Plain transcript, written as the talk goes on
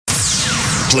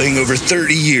playing over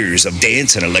 30 years of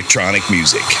dance and electronic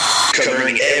music,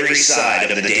 covering every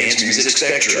side of the dance music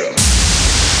spectrum.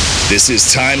 This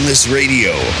is Timeless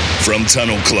Radio from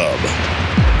Tunnel Club.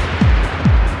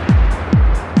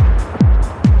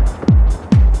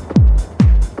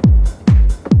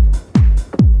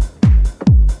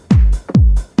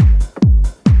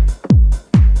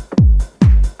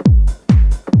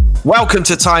 Welcome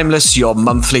to Timeless, your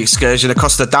monthly excursion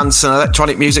across the dance and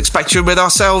electronic music spectrum with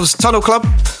ourselves, Tunnel Club.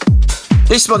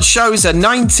 This month's show is a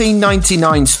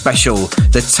 1999 special,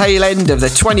 the tail end of the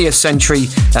 20th century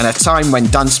and a time when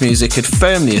dance music had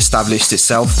firmly established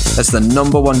itself as the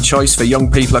number one choice for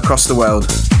young people across the world.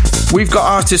 We've got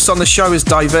artists on the show as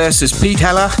diverse as Pete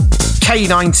Heller,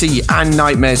 K90 and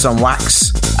Nightmares on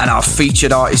Wax. And our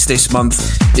featured artist this month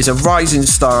is a rising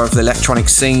star of the electronic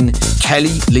scene,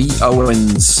 Kelly Lee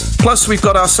Owens. Plus, we've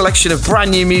got our selection of brand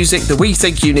new music that we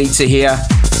think you need to hear.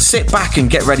 Sit back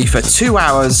and get ready for 2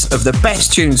 hours of the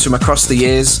best tunes from across the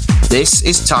years. This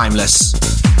is Timeless.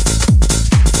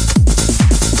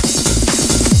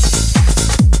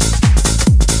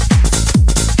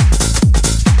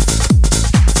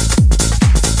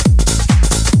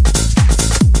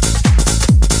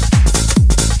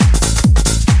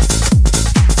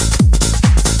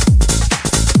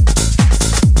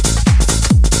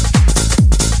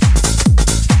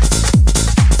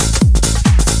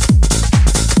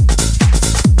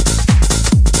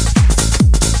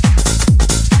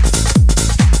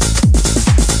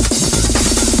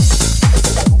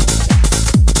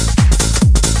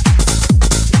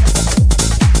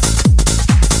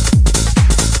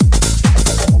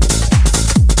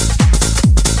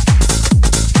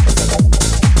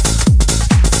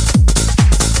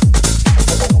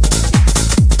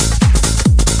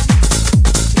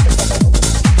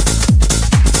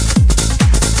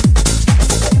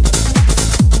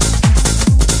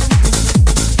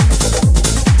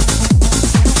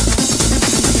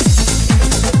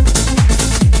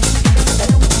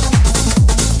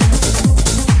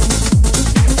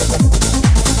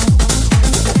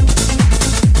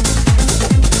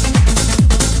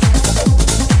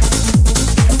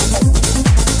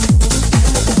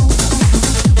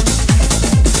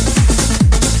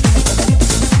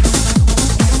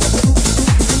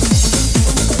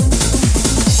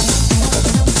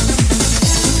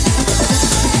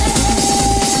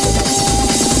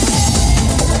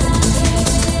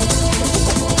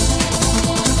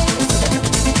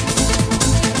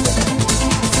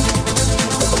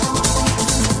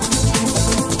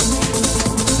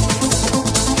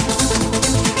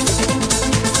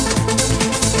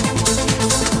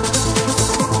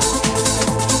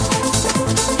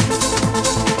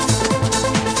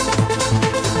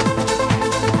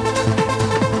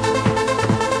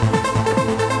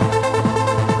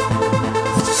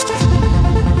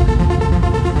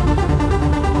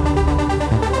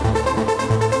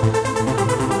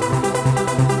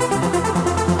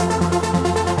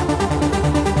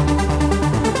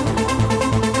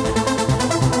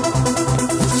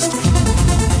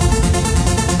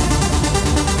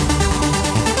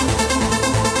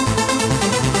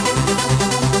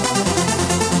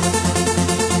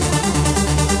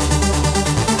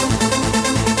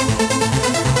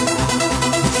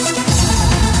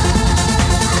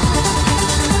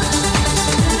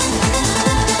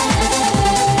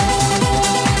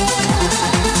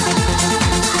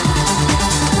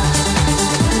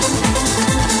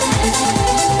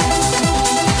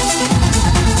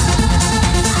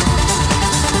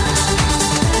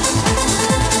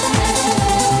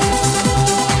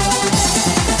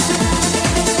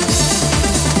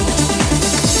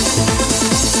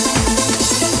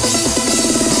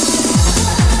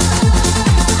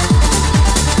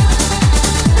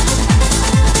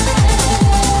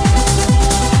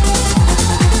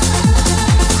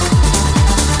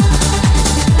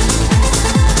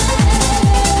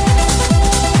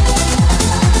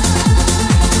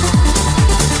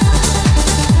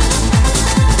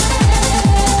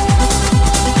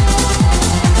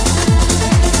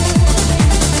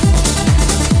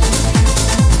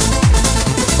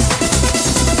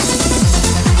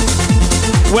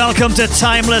 Welcome to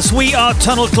Timeless. We are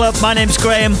Tunnel Club. My name's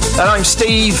Graham. And I'm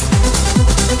Steve.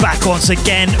 Back once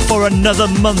again for another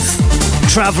month,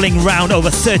 travelling round over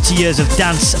 30 years of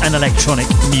dance and electronic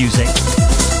music.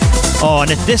 Oh, and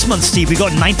this month, Steve, we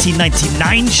got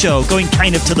 1999 show, going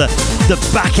kind of to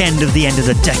the back end of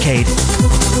the decade.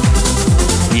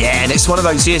 Yeah, and it's one of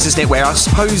those years, isn't it, where I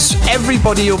suppose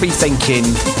everybody will be thinking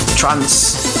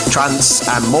trance,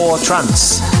 and more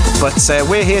trance. But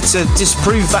we're here to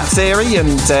disprove that theory and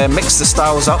mix the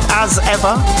styles up as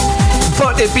ever.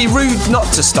 But it'd be rude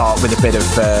not to start with a bit of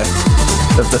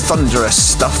the thunderous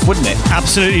stuff, wouldn't it?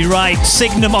 Absolutely right.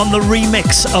 Signum on the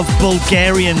remix of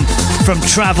Bulgarian from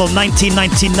Travel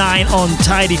 1999 on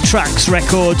Tidy Tracks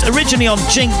Records, originally on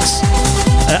Jinx,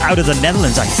 out of the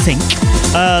Netherlands, I think.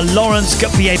 Lawrence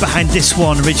Gutbier behind this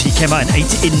one, originally came out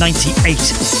in 98,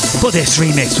 but this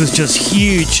remix was just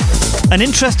huge. And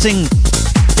interesting,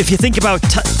 if you think about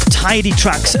Tidy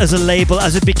Tracks as a label,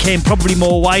 as it became probably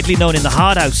more widely known in the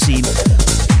hard house scene,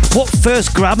 what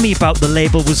first grabbed me about the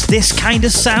label was this kind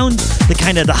of sound, the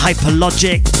kind of the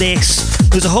Hyperlogic, this.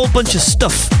 There's a whole bunch of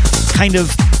stuff kind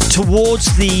of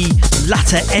towards the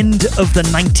latter end of the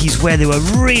 90s where they were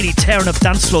really tearing up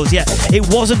dance floors. Yeah,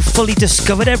 it wasn't fully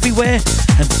discovered everywhere,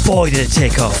 and boy did it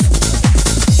take off.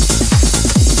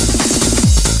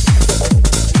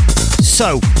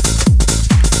 So,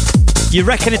 you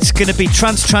reckon it's going to be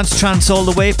trance all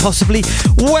the way, possibly?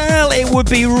 Well, it would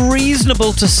be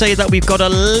reasonable to say that we've got a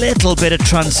little bit of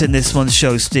trance in this month's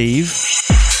show, Steve.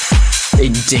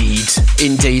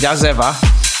 Indeed, as ever.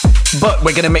 But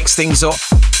we're going to mix things up.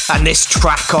 And this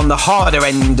track on the harder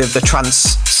end of the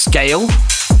trance scale,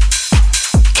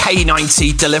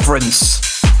 K90 Deliverance.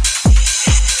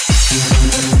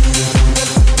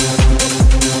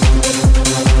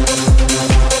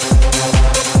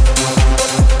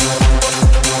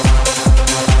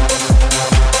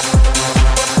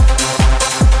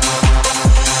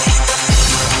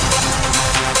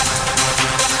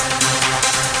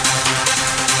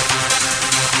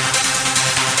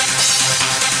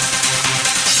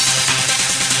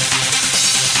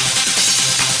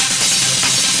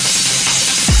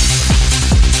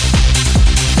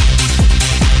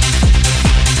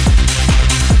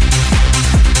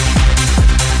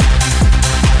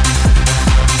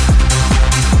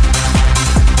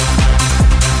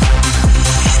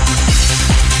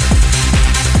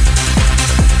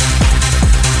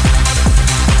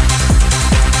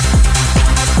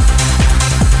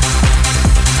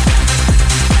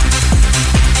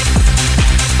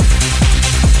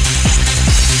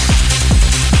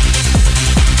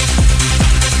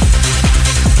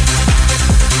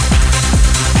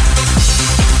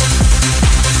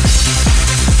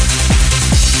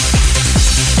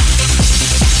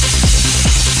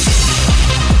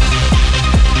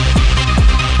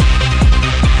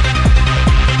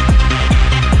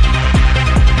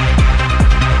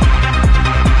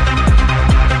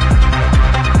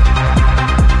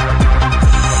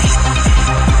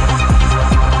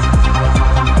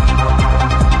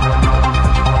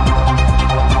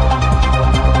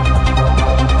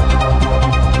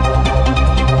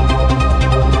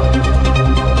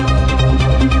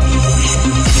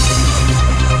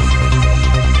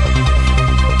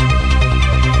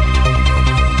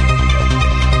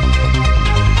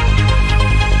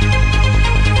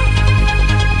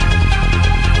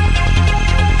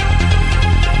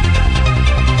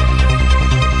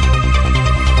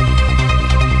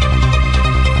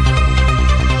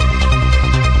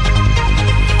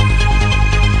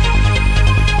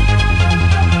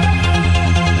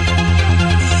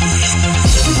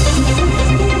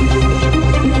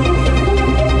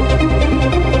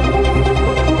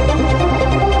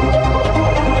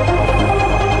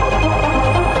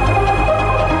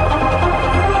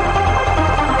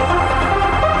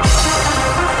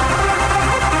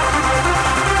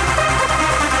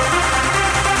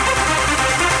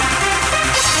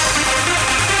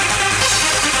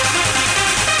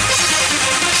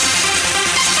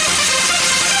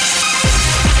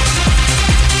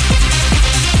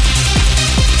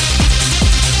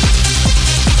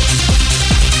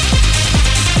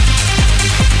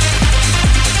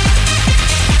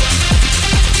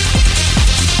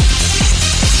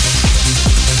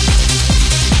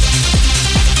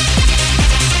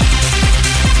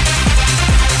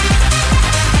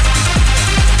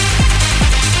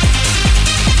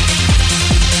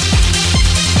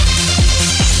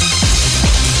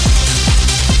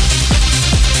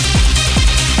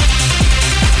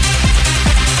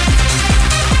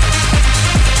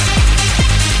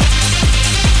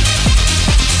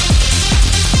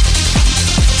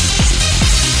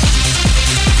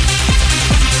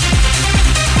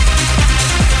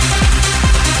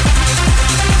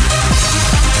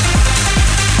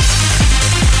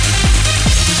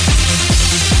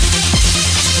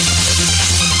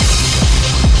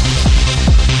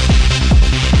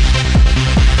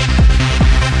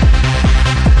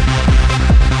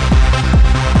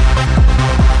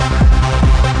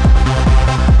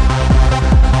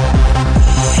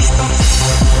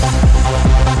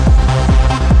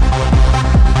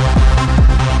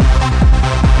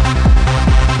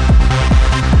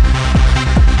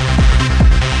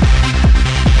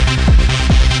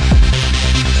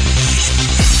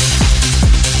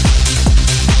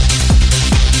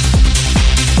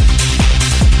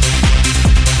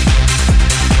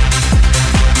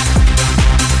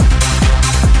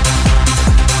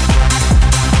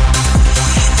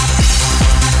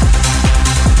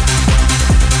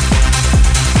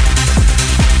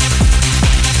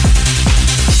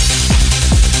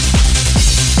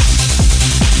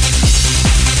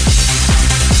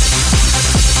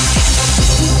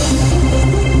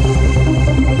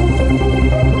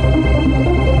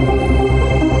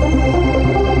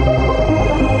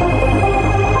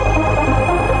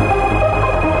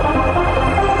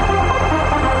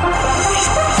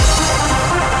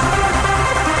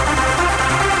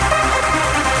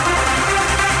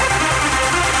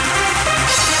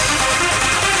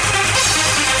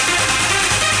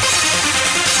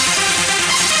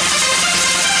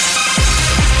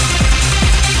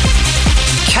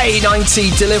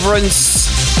 K90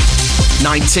 Deliverance,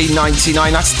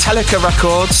 1999. That's Teleka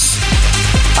Records.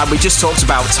 And we just talked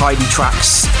about Tidy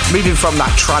Tracks, moving from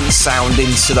that trance sound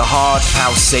into the hard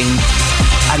housing.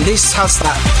 And this has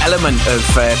that element of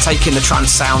taking the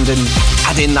trance sound and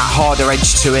adding that harder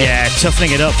edge to it. Yeah,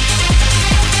 toughening it up.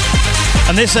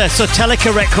 And this, so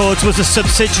Teleka Records was a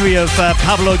subsidiary of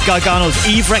Pablo Gargano's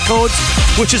Eve Records,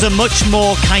 which is a much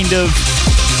more kind of,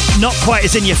 not quite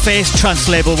as in-your-face trance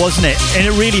label, wasn't it? And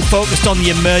it really focused on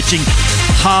the emerging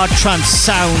hard trance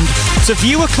sound. So if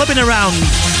you were clubbing around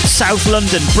South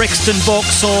London, Brixton,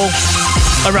 Vauxhall,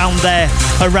 around there,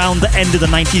 around the end of the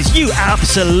 90s, you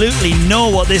absolutely know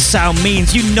what this sound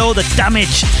means. You know the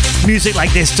damage music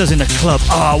like this does in a club.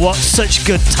 Oh, what such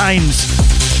good times.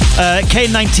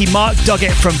 K90, Mark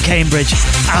Doggett from Cambridge,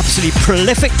 absolutely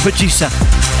prolific producer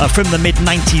from the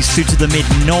mid-90s through to the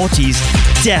mid-noughties.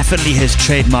 Definitely his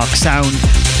trademark sound.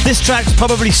 This track's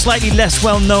probably slightly less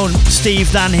well known,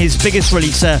 Steve, than his biggest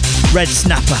releaser, Red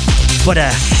Snapper. But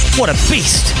what a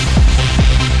beast.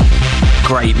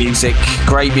 Great music,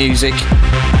 great music.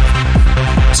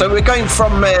 So we're going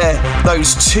from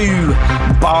those two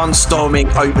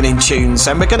barnstorming opening tunes,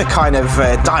 and we're going to kind of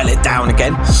dial it down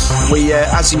again. We,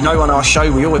 as you know, on our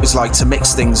show, we always like to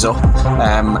mix things up,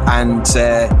 and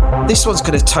this one's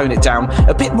going to tone it down.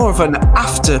 A bit more of an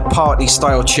after-party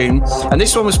style tune, and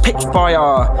this one was picked by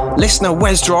our listener,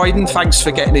 Wes Dryden. Thanks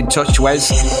for getting in touch,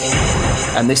 Wes.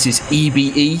 And this is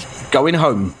EBE, Going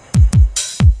Home.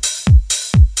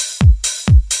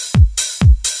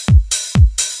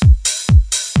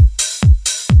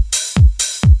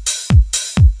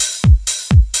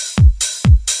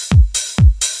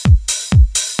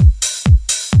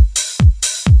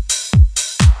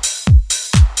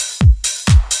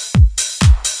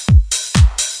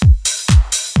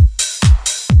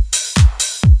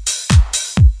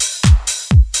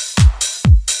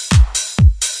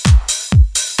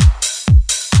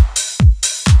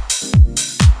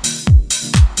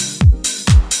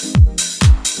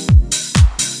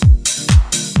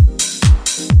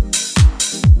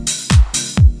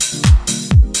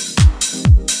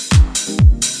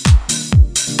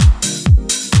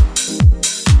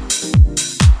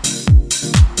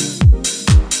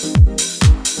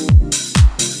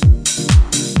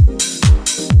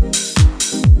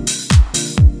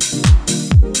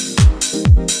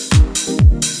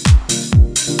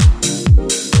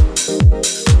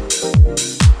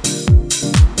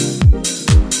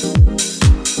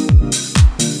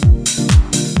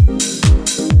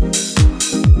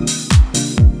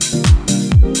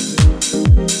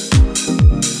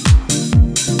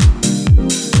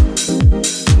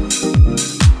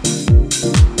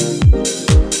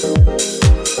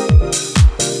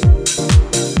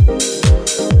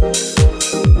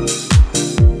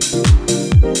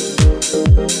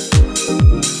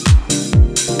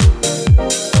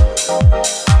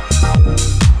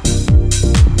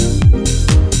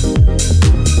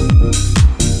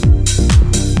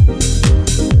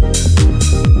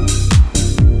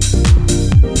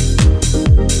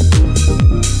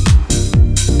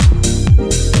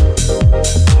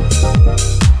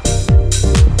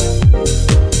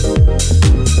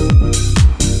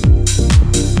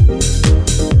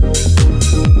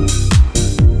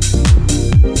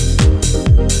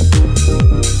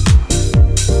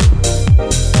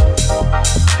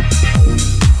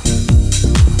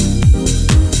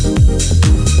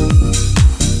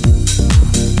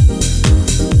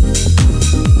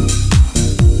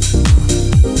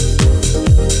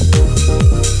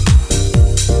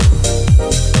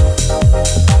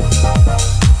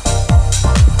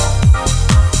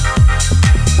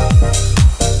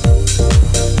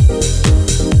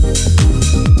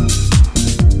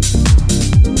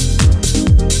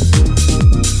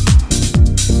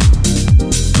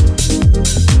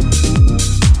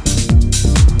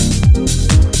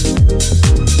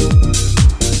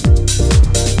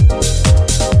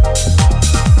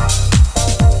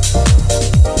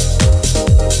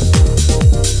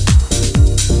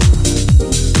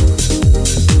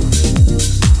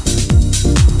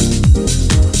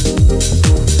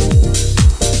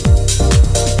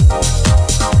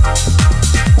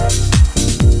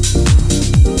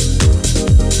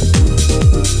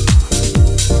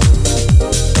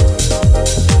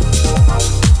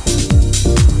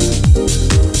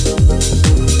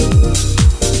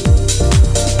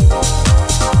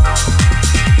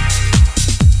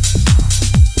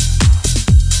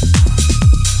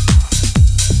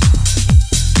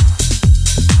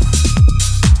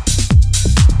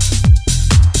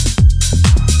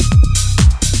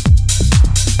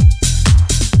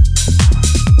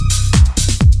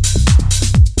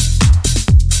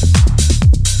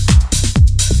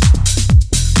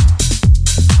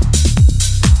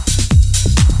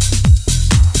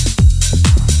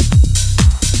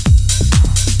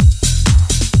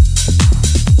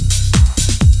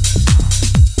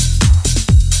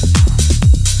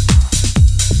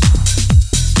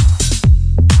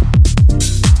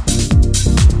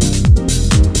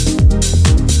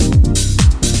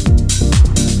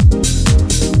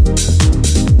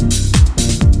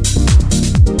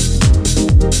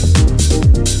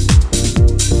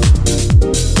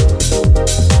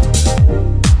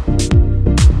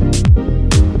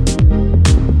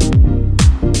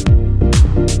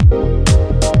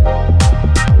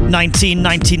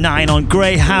 1999 on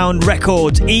Greyhound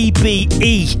Records,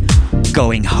 EBE,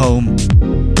 Going Home.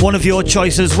 One of your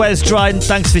choices. Wes Dryden,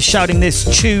 thanks for shouting this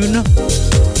tune.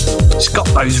 It's got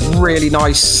those really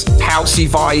nice housey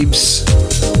vibes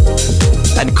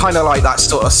and kind of like that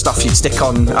sort of stuff you'd stick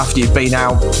on after you've been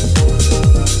out.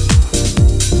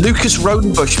 Lucas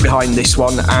Rodenbush behind this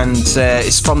one, and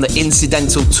it's from the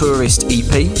Incidental Tourist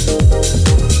EP.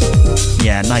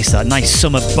 Yeah, nice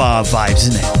summer bar vibes,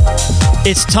 isn't it?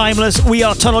 It's timeless. We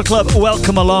are Tunnel Club.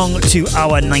 Welcome along to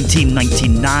our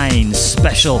 1999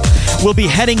 special. We'll be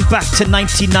heading back to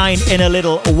 99 in a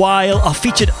little while. Our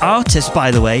featured artist, by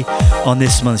the way, on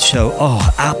this month's show,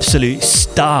 absolute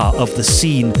star of the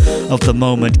scene of the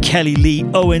moment, Kelly Lee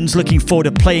Owens. Looking forward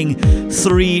to playing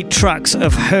 3 tracks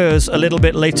of hers a little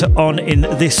bit later on in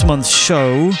this month's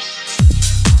show.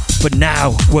 But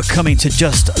now we're coming to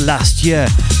just last year,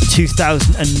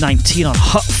 2019, on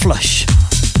Hot Flush.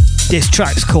 This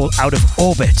track's called Out of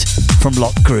Orbit from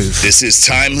Lock Groove. This is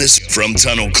Timeless from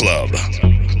Tunnel Club.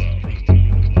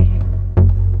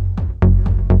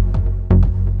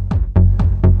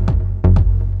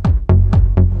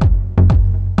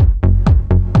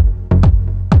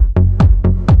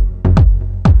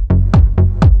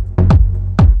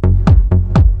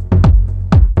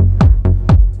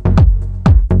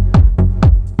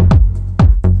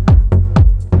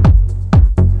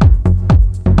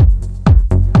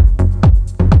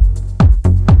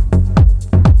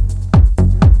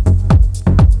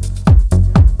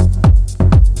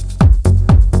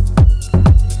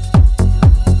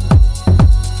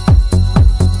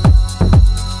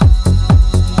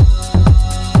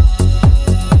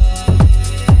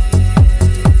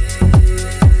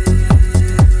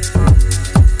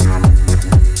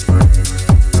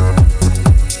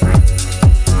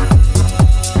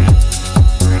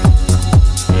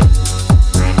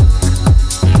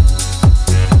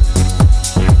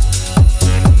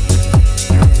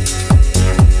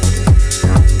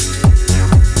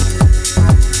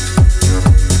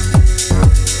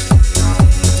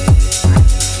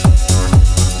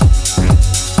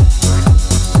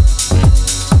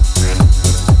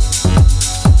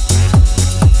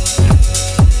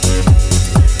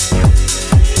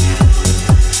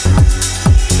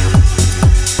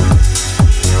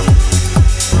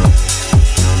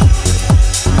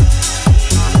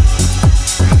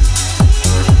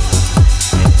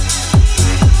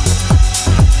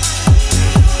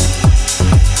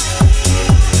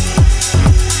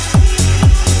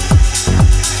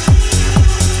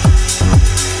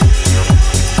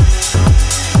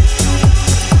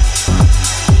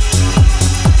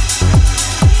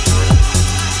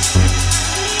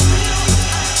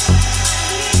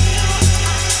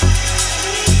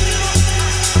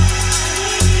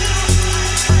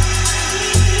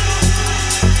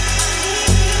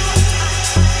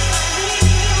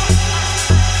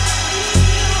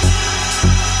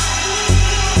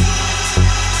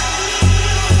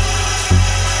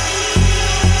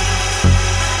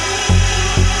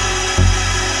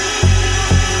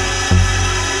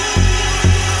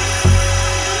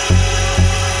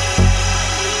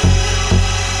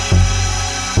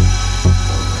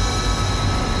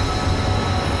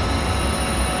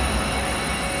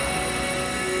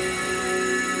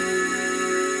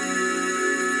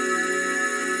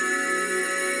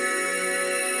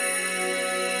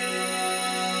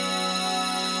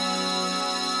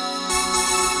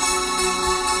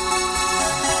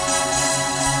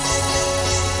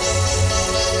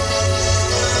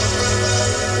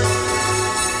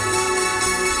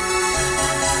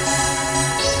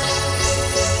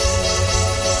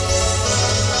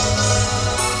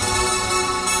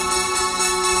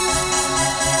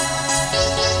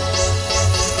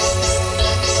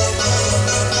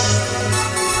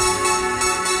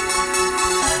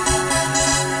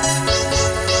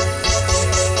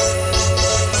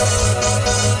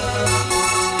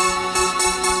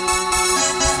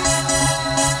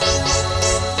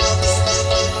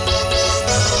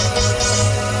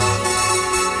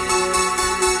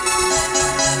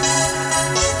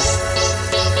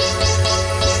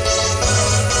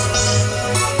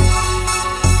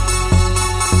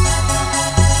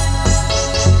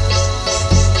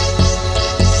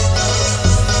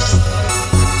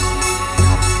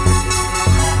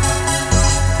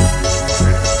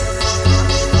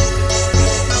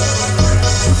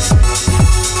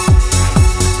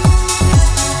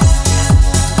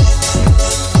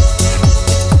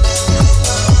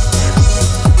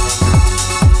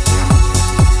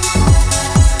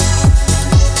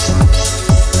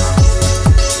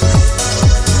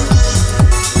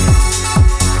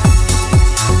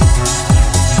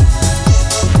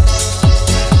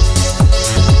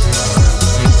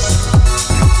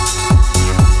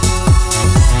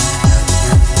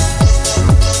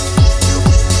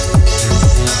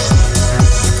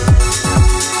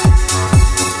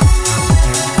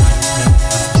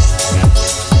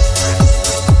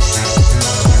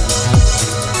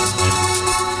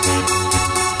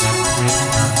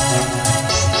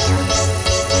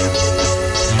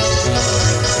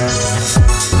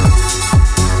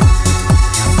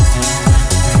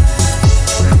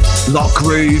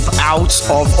 Groove Out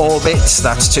of Orbit.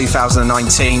 That's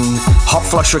 2019 Hot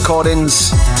Flush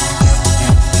Recordings.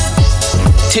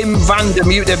 Tim van der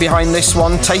Mute behind this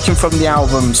one, taken from the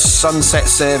album Sunset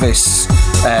Service,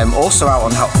 also out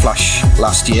on Hot Flush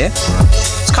last year.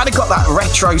 It's kind of got that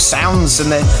retro sounds,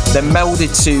 and they're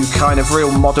melded to kind of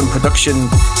real modern production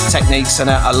techniques, and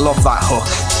I love that hook.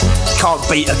 Can't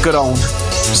beat a good old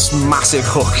massive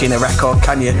hook in a record,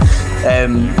 can you?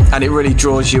 And it really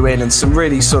draws you in, and some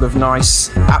really sort of nice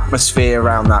atmosphere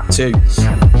around that too.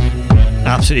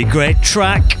 Absolutely great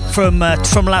track from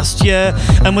last year,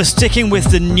 and we're sticking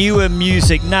with the newer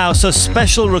music now. So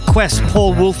special request,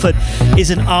 Paul Woolford is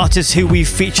an artist who we've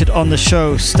featured on the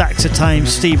show stacks of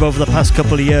times, Steve, over the past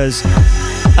couple of years.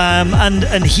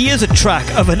 And here's a track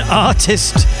of an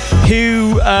artist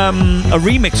who, a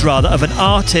remix rather, of an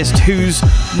artist who's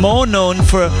more known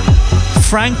for,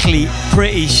 frankly,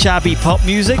 pretty shabby pop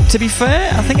music, to be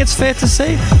fair. I think it's fair to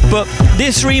say. But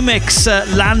this remix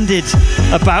landed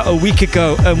about a week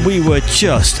ago, and we were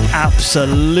just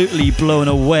absolutely blown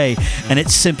away, and it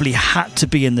simply had to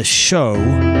be in the show.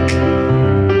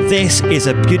 This is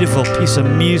a beautiful piece of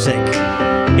music.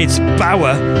 It's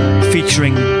Bauer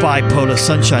featuring Bipolar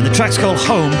Sunshine. The track's called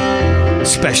Home.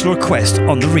 Special request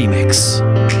on the remix.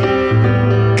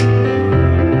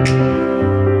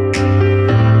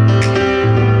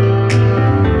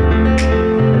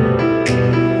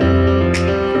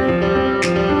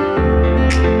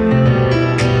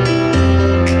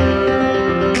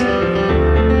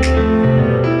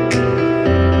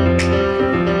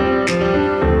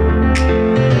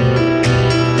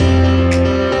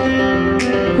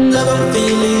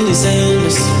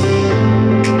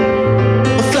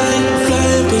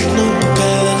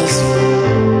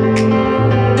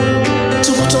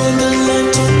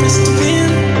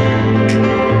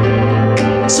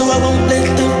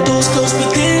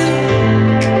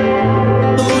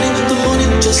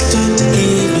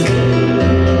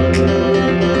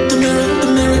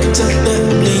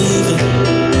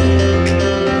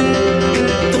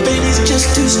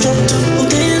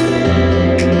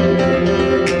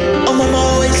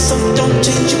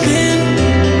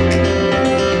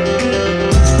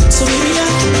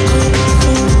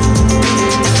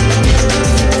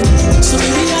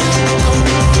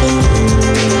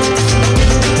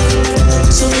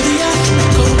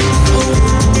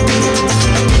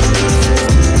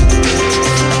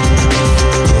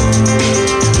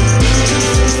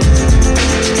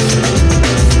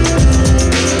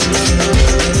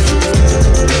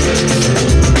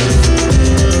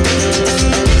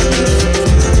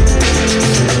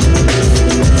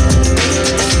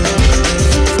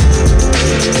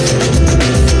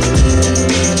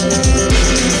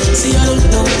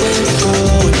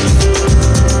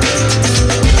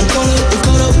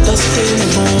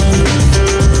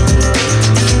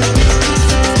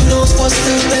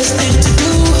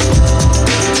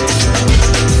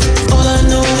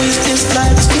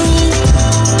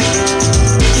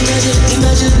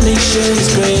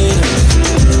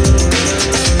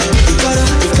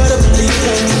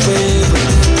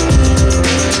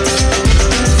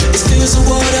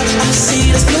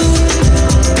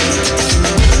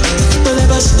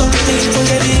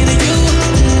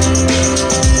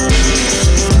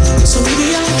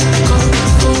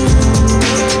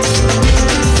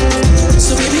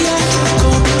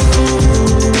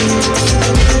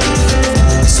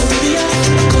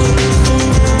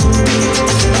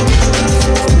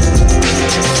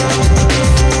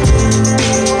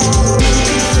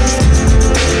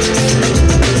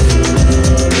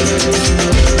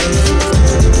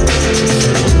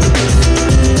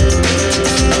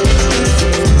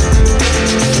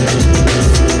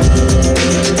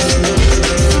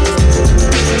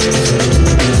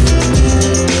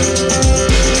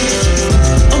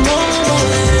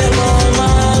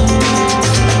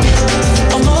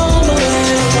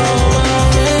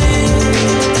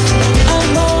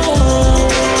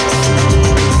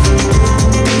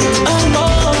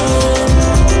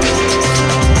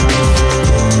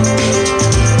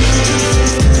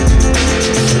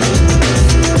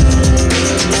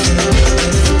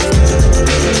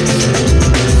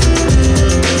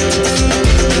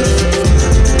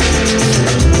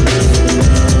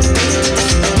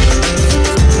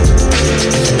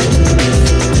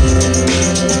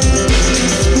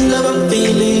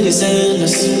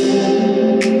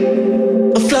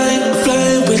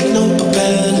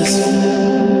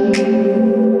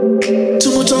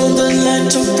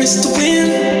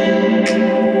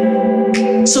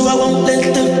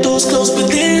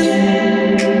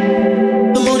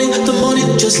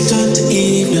 Turn to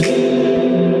evening.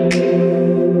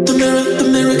 The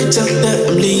mirror can tell that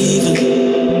I'm leaving.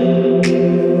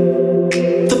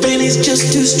 feeling's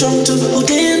just too strong to hold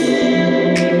in.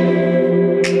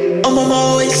 I'm on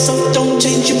my way, so don't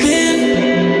change your pin.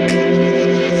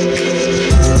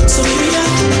 So here I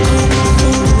come.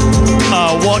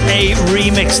 Oh, what a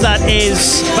remix that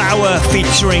is. Bauer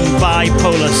featuring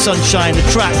Bipolar Sunshine. The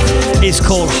track is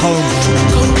called Home,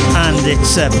 and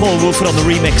it's Paul Woolford on the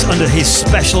remix under his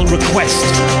special request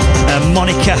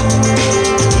moniker.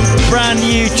 Brand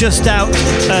new, just out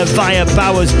via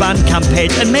Bauer's Bandcamp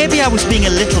page. And maybe I was being a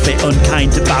little bit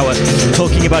unkind to Bauer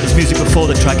talking about his music before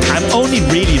the track. I'm only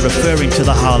really referring to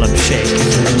the Harlem Shake,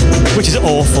 which is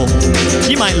awful.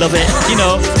 You might love it, you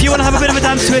know. If you want to have a bit of a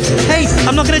dance to it, hey,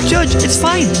 I'm not going to judge. It's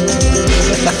fine.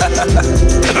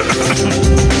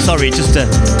 Sorry, just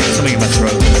something in my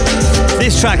throat.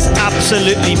 This track's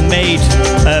absolutely made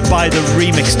by the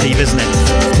remix team, isn't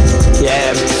it?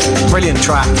 Yeah, brilliant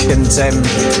track, and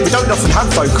we don't often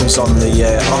have vocals on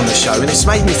the show, and it's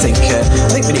made me think. I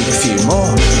think we need a few more.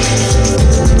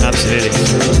 Absolutely.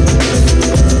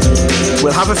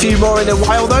 We'll have a few more in a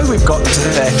while, though. We've got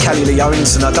Kelly Lee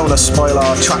Owens, and I don't want to spoil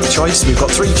our track choice. We've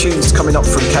got 3 tunes coming up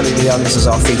from Kelly Lee Owens as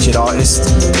our featured artist,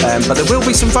 but there will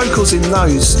be some vocals in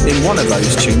one of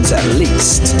those tunes at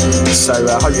least. So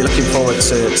I hope you're looking forward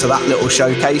to that little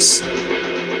showcase.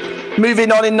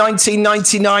 Moving on in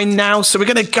 1999 now, so we're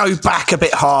going to go back a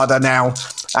bit harder now,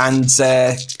 and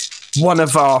one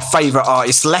of our favourite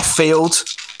artists, Left Field,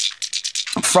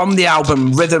 from the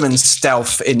album Rhythm and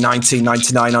Stealth in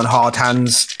 1999 on Hard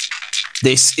Hands.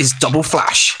 This is Double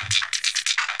Flash.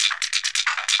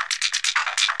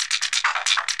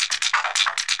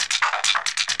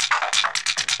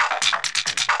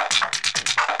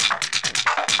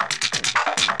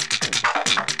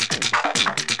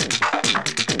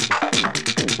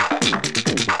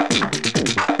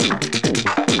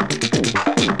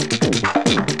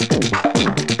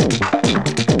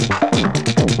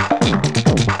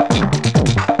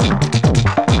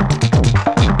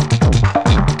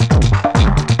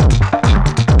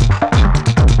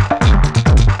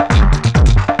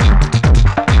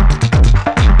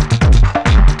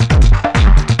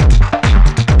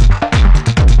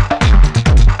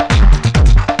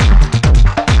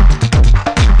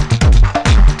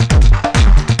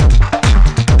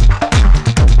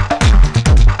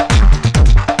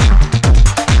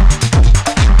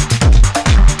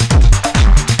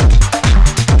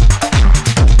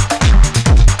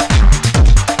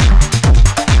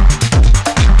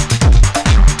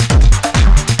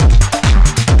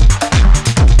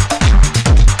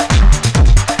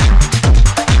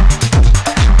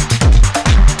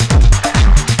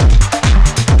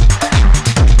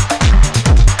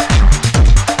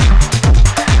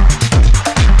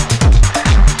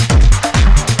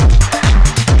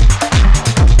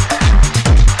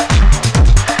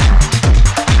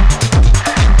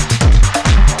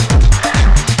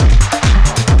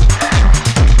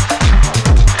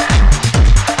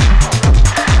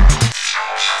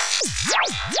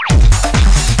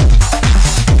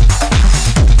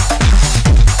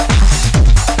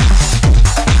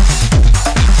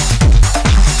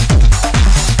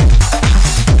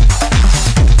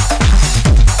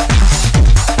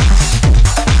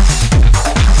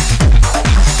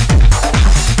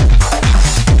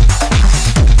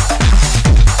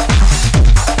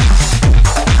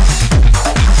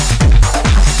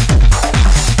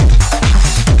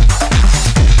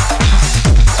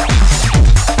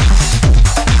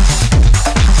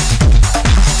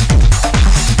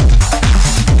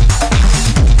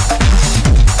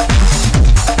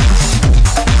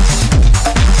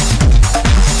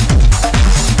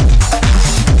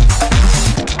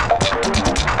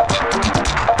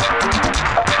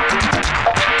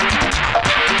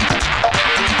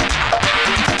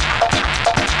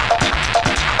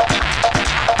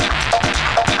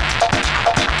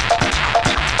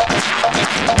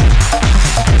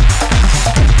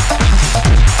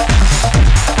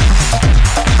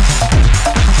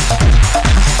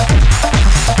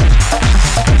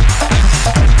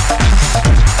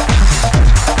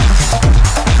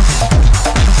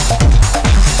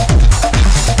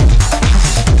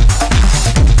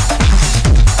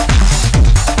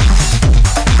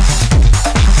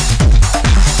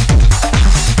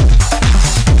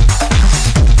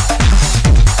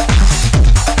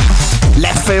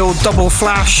 Double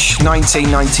Flash,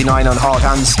 1999 on Hard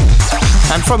Hands.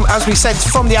 And from, as we said,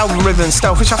 from the album Rhythm and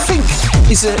Stealth, which I think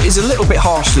is a little bit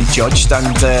harshly judged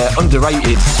and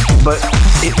underrated, but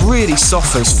it really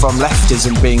suffers from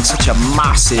Leftism being such a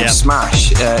massive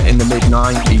smash in the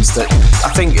mid-90s that I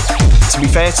think, to be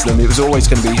fair to them, it was always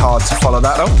going to be hard to follow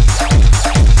that up.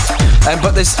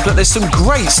 But there's some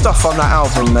great stuff on that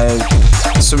album.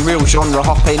 Some real genre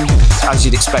hopping, as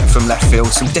you'd expect from left field.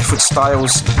 Some different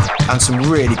styles and some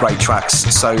really great tracks.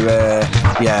 So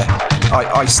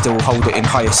I still hold it in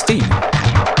high esteem.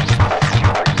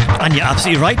 And you're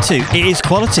absolutely right too. It is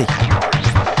quality.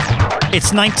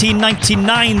 It's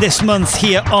 1999 this month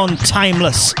here on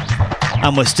Timeless.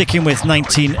 And we're sticking with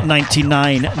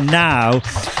 1999 now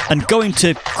and going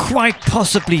to quite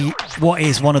possibly what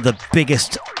is one of the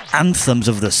biggest anthems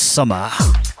of the summer.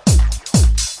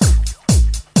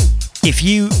 If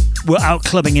you were out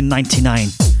clubbing in 99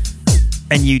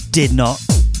 and you did not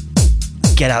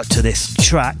get out to this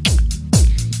track,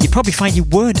 you'd probably find you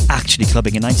weren't actually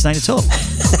clubbing in 99 at all.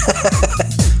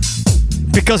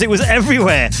 Because it was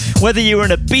everywhere. Whether you were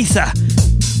in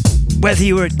Ibiza, whether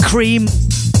you were at Cream,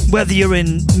 whether you're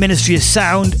in Ministry of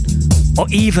Sound, or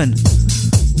even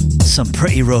some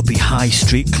pretty ropey high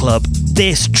street club,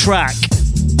 this track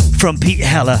from Pete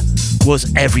Heller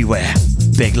was everywhere.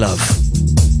 Big Love.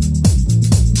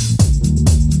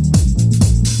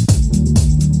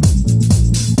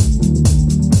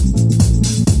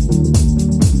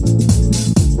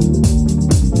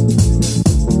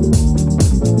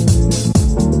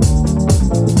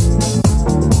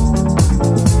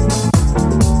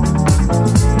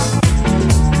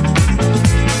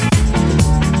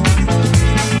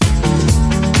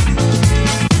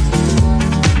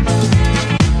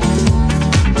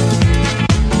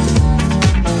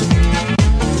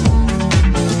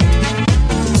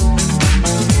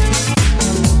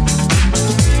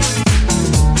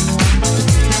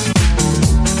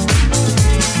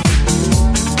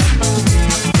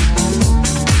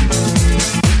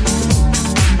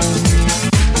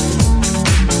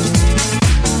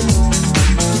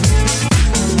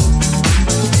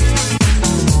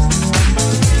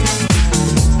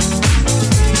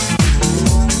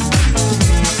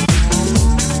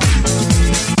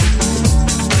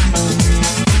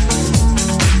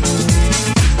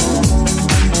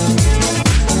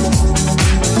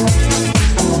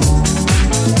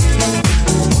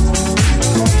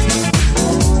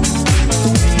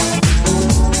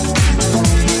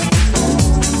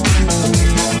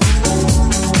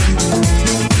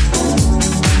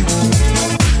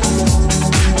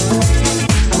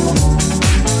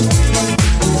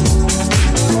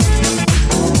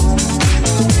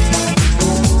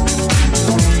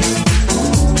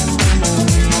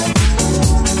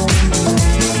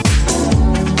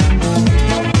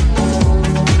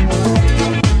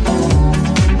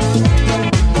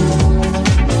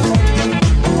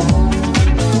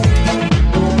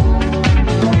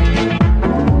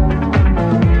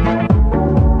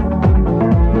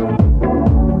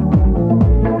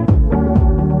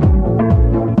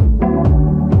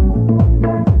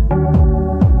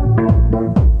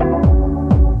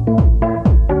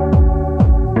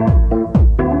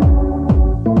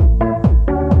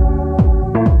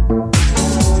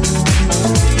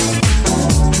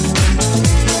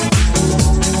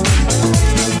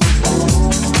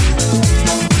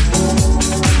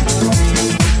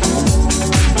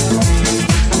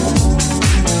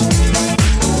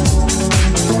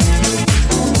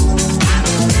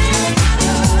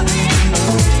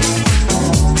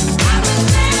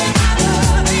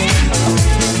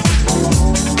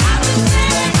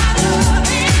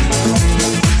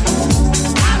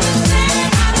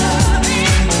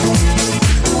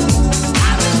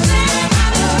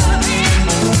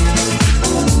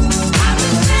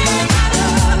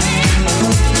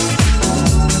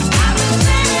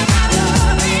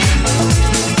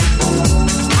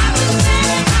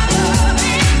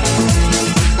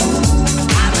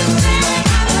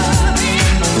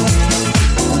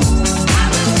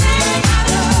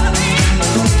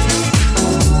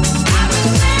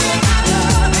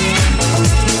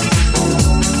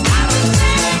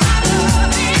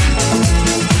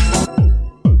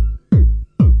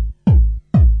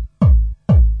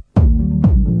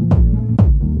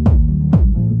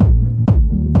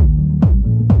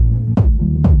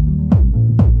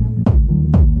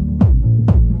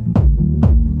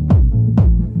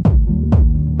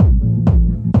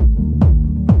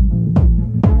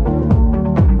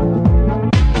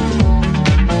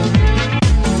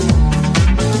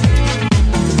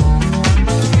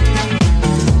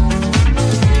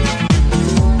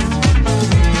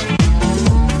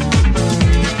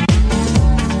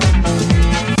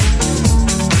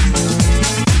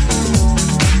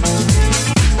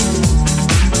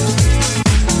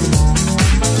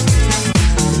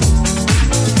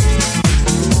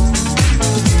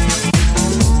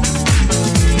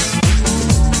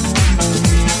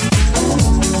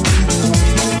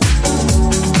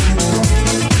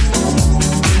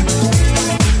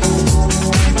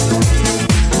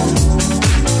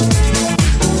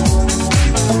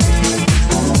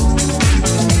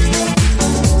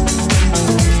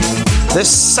 The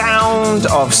Sound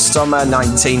of Summer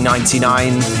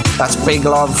 1999. That's Big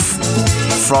Love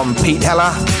from Pete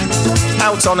Heller,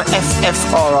 out on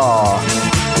FFRR.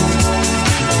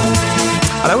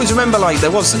 And I always remember, like, there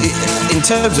was, in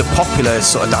terms of popular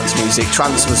sort of dance music,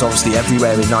 trance was obviously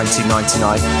everywhere in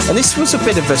 1999. And this was a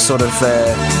bit of a sort of,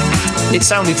 it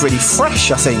sounded really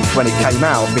fresh, I think, when it came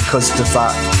out, because of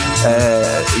that,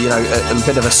 you know, a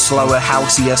bit of a slower,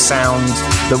 houseier sound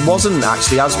that wasn't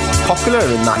actually as popular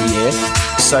in that year.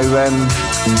 So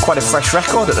quite a fresh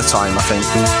record at the time, I think.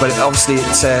 But obviously,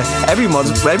 everyone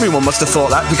must have thought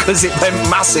that, because it went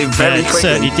massive very quickly. It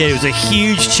certainly did. It was a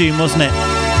huge tune, wasn't it?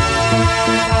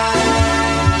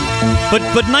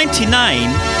 But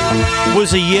 99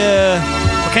 was a year,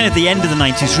 kind of the end of the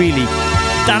 90s, really.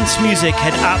 Dance music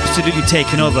had absolutely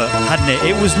taken over, hadn't it?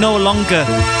 It was no longer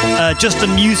just a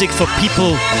music for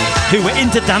people who were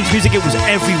into dance music. It was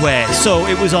everywhere. So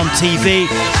it was on TV.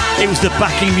 It was the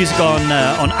backing music on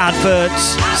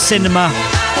adverts, cinema.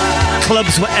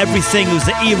 Clubs were everything. It was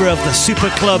the era of the super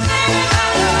club.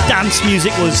 Dance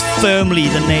music was firmly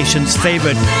the nation's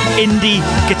favourite. Indie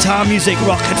guitar music,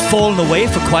 rock had fallen away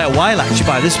for quite a while, actually,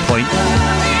 by this point.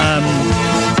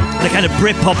 The kind of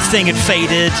Britpop thing had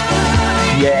faded.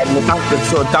 Yeah, and the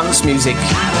sort of dance music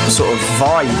sort of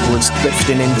vibe was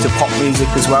drifting into pop music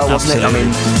as well, wasn't it? I mean,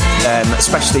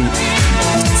 especially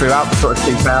throughout the sort of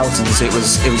 2000s, it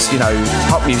was you know,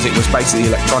 pop music was basically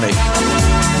electronic.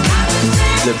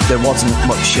 There wasn't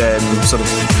much sort of,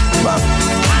 well,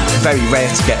 very rare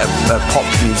to get a pop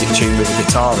music tune with a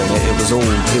guitar in it. It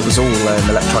was all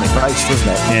electronic based,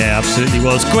 wasn't it? Yeah, absolutely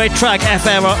was. Great track,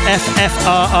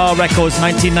 FFRR Records,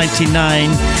 1999,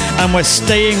 and we're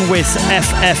staying with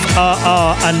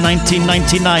FFRR and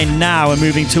 1999 now, and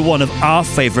moving to one of our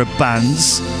favourite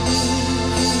bands.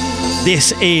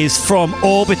 This is from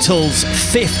Orbital's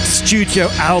 5th studio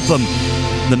album,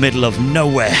 The Middle of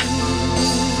Nowhere.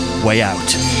 Way Out.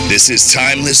 This is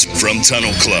Timeless from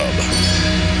Tunnel Club.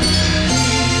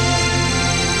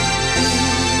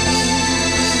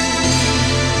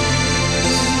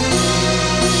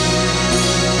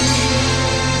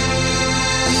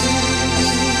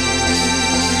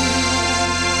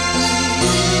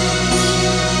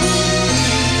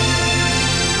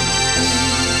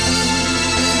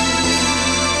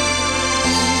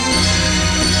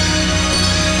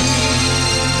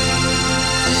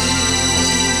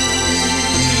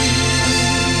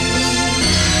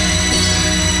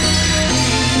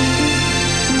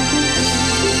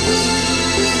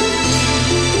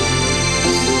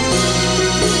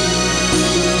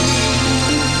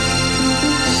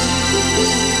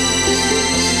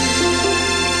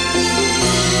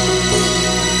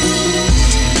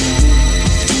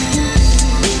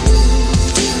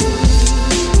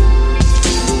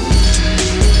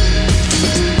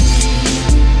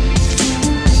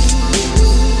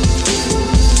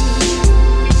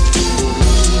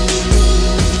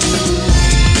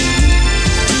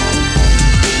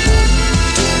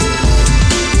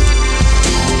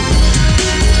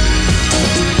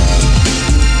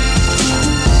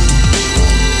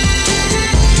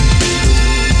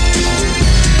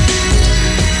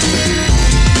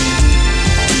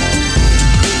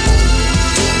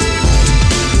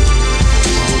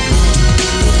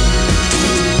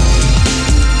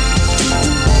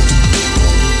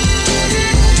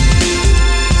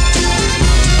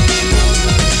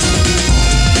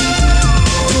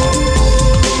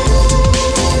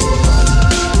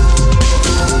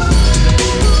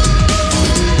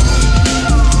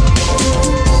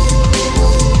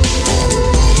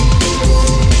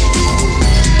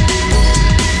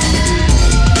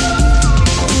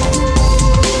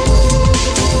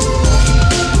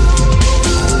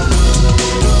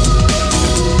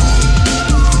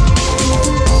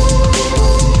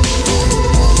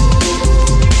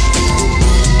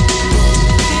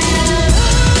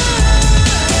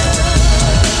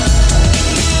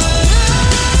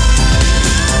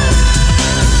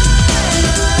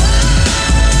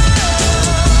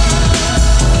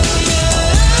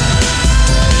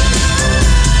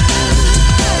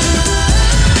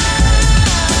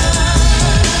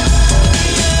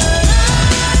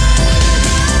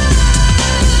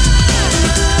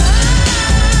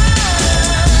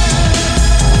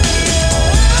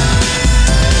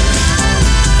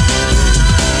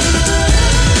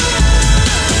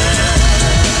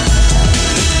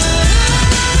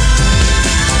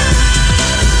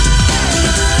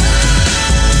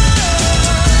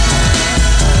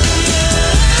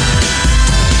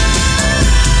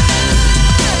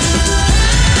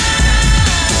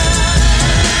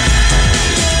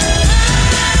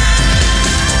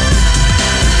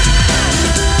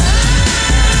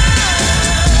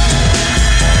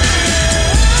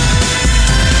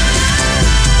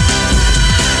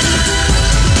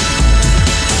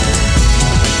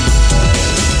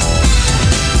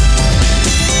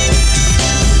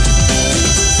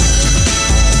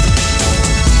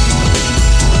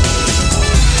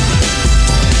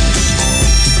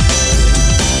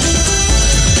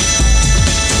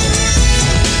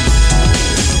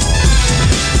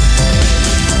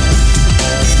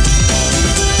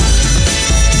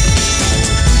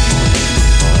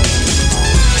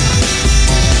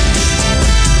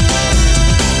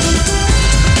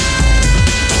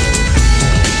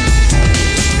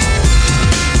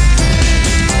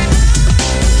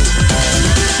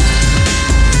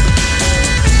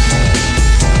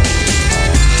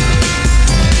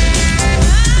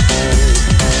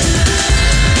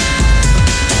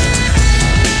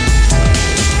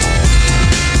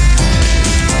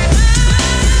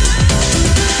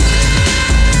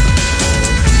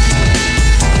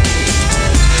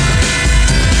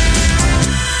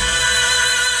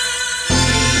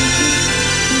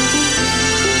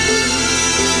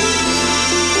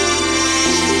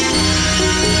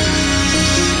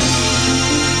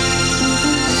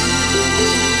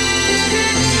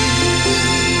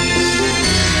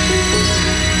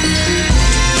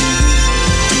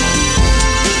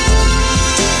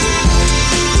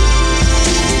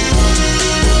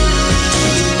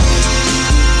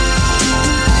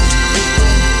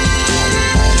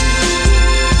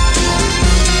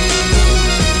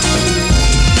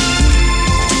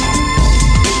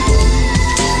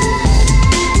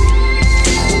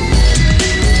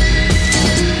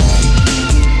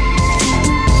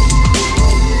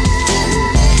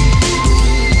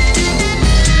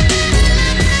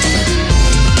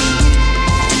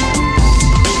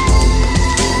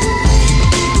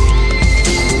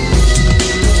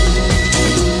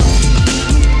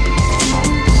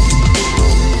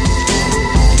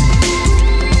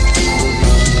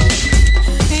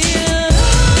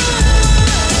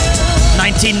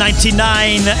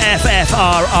 1999,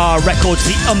 FFRR records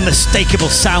the unmistakable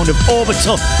sound of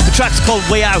Orbital. The track's called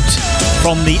Way Out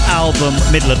from the album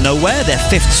Middle of Nowhere, their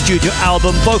 5th studio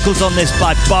album. Vocals on this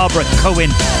by Barbara Cohen.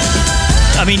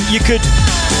 I mean, you could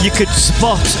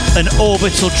spot an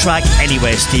Orbital track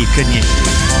anywhere, Steve, couldn't you?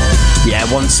 Yeah,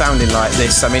 one sounding like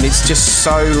this. I mean, it's just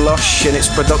so lush in its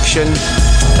production,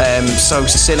 so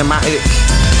cinematic,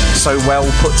 so well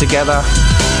put together.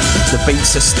 The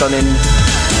beats are stunning,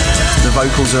 the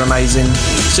vocals are amazing.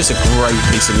 It's just a great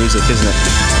piece of music, isn't it?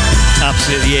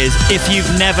 Absolutely is. If you've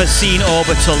never seen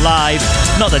Orbital live,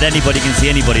 not that anybody can see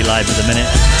anybody live at the minute,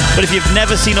 but if you've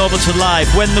never seen Orbital live,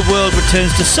 when the world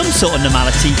returns to some sort of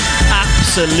normality,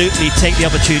 absolutely take the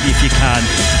opportunity if you can.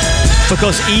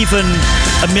 Because even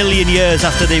a million years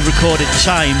after they recorded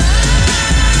Chime,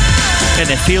 and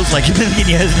it feels like a million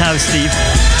years now, Steve,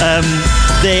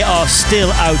 they are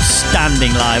still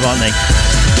outstanding live, aren't they?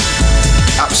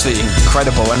 Absolutely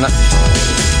incredible. And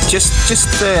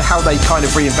just how they kind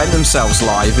of reinvent themselves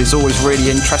live is always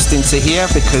really interesting to hear,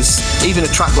 because even a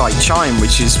track like Chime,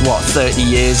 which is 30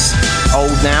 years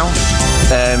old now,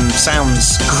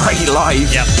 sounds great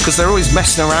live, because they're always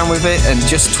messing around with it and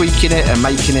just tweaking it and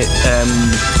making it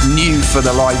new for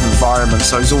the live environment.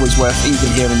 So it's always worth even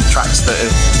hearing tracks that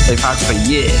they've had for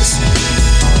years.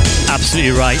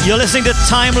 Absolutely right. You're listening to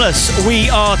Timeless. We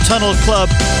are Tunnel Club.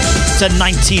 It's a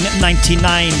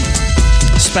 1999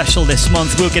 special this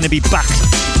month. We're going to be back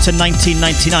to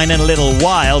 1999 in a little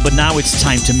while, but now it's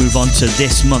time to move on to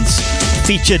this month's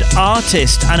featured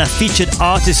artist, and a featured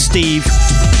artist, Steve,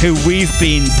 who we've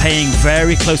been paying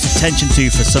very close attention to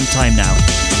for some time now.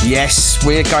 Yes,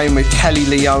 we're going with Kelly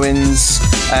Lee Owens.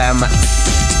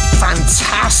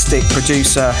 Fantastic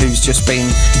producer who's just been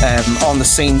on the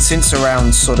scene since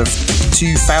around sort of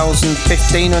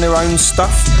 2015 on her own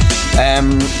stuff.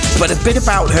 But a bit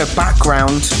about her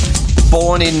background.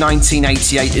 Born in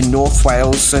 1988 in North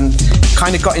Wales, and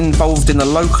kind of got involved in the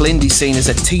local indie scene as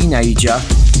a teenager.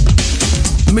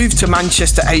 Moved to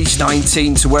Manchester aged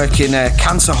 19 to work in a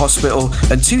cancer hospital,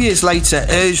 and 2 years later,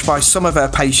 urged by some of her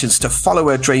patients to follow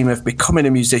her dream of becoming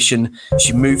a musician,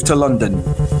 she moved to London.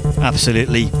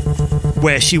 Absolutely.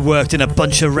 Where she worked in a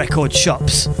bunch of record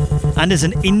shops and as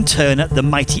an intern at the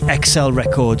mighty XL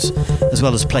Records, as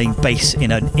well as playing bass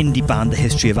in an indie band, The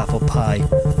History of Apple Pie.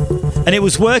 And it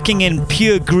was working in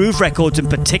Pure Groove Records in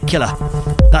particular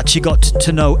that she got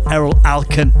to know Errol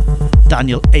Alkan,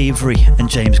 Daniel Avery and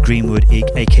James Greenwood,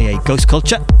 aka Ghost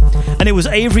Culture. And it was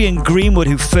Avery and Greenwood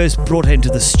who first brought her into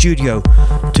the studio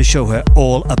to show her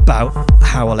all about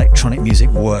how electronic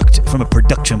music worked from a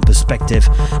production perspective.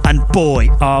 And boy,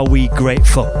 are we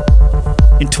grateful.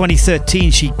 In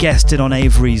 2013, she guested on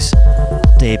Avery's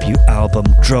debut album,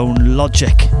 Drone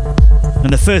Logic.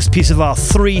 And the first piece of our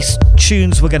 3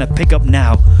 tunes we're going to pick up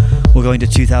now, we're going to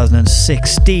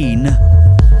 2016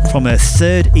 from her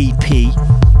 3rd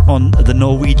EP on the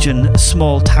Norwegian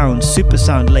Small Town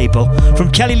Supersound label. From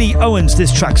Kelly Lee Owens,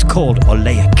 this track's called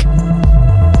Oleic.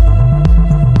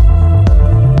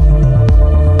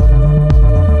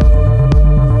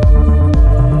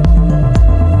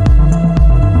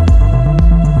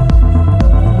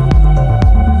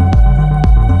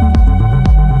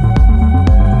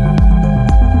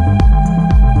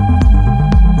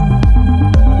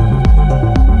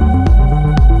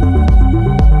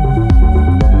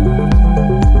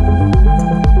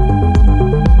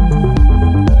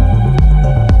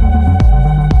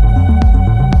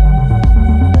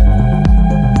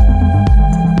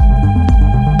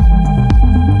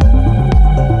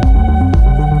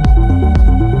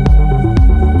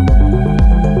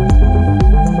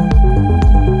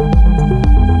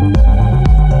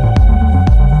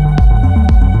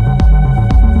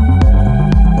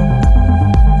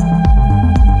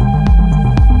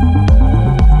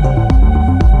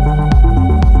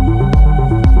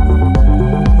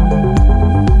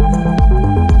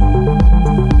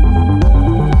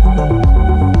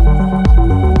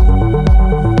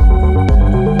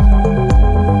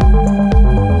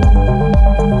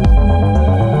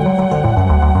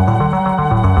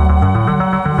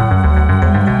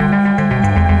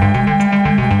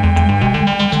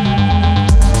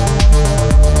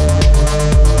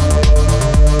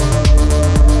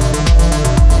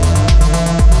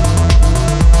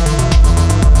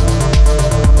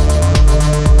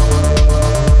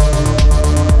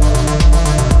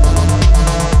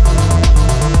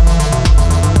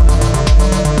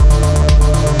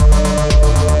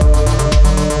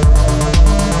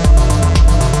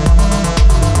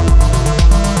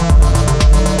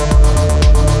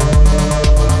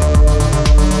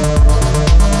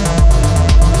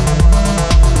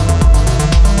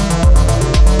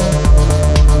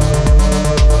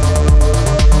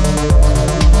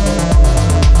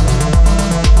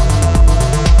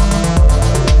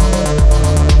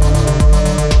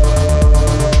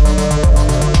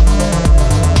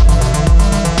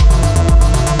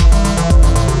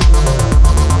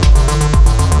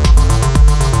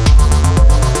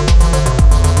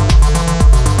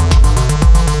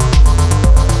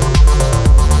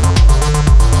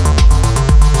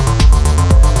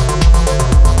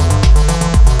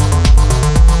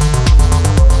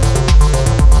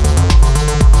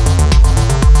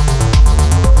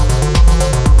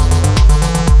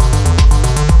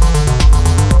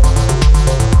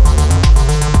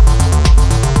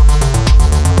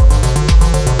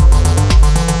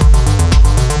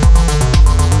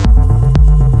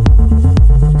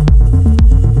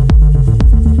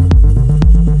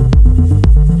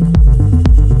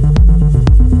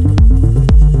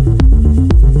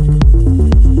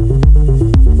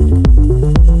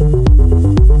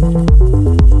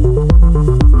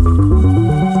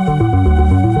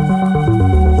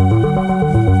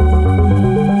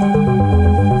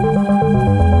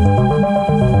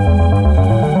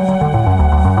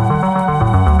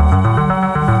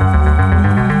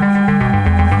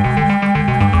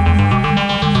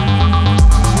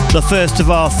 The first of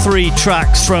our 3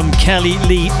 tracks from Kelly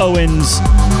Lee Owens.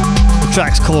 The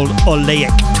track's called Oleic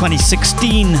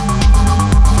 2016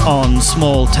 on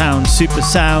Small Town Super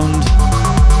Sound.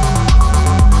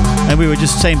 And we were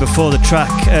just saying before the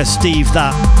track, Steve,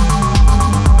 that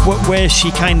where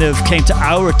she kind of came to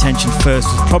our attention first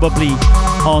was probably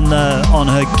on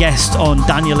her guest on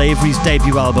Daniel Avery's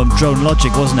debut album, Drone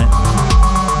Logic, wasn't it?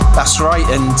 That's right,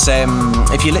 and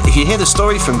if you hear the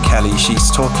story from Kelly,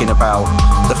 she's talking about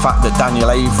the fact that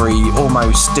Daniel Avery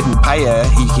almost didn't pay her.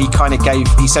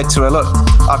 He said to her, look,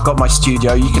 I've got my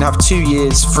studio, you can have 2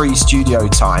 years free studio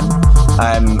time,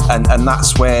 and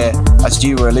that's where, as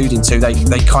you were alluding to,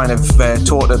 they kind of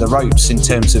taught her the ropes in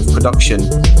terms of production,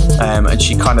 and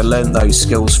she kind of learned those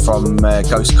skills from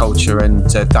Ghost Culture and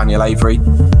Daniel Avery.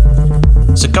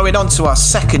 So going on to our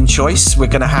second choice, we're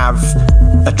going to have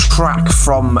a track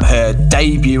from her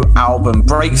debut album,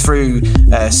 Breakthrough,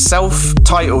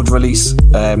 self-titled release,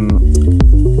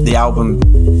 the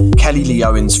album Kelly Lee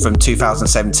Owens from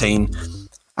 2017.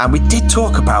 And we did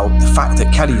talk about the fact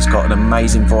that Kelly's got an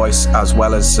amazing voice as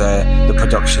well as the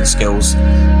production skills.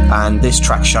 And this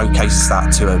track showcases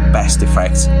that to her best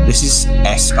effect. This is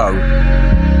S.O.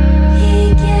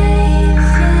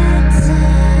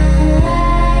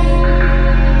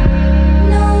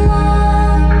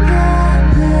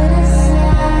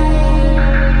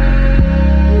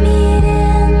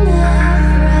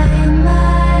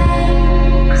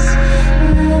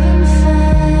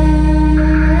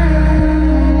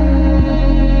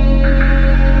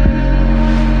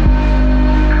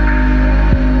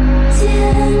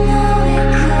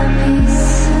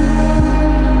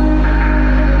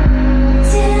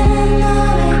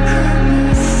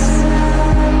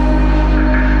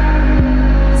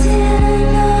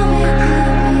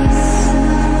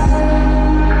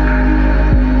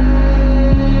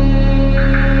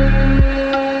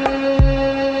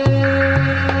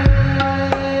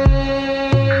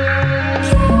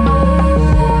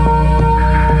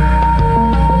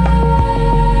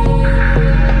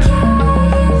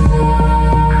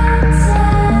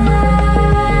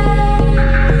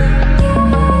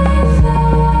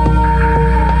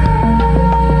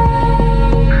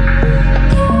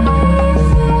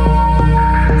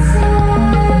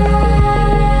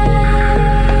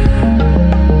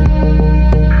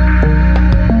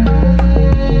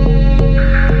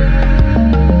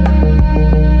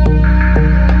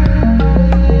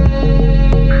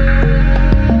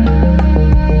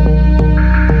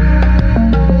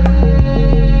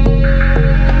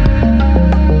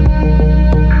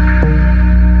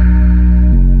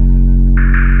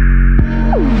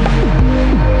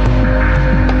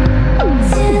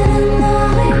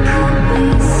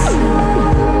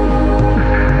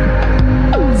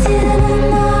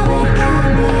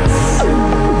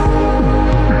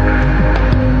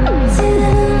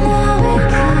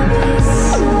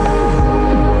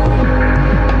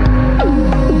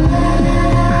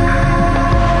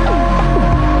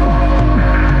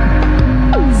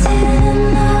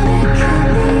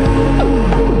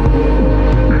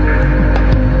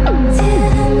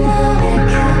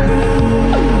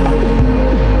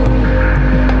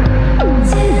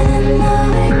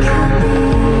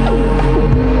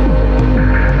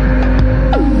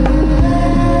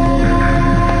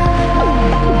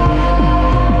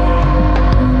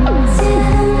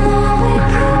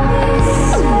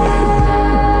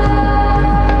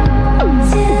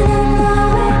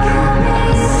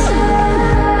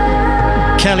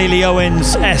 Kelly Lee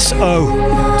Owens,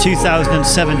 S.O.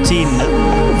 2017,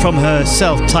 from her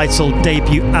self-titled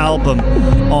debut album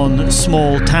on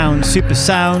Small Town Super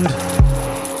Sound.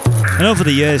 And over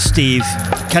the years, Steve,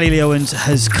 Kelly Lee Owens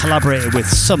has collaborated with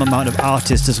some amount of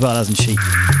artists as well, hasn't she?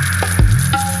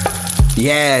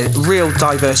 Yeah, real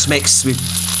diverse mix. We've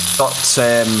got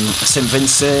St.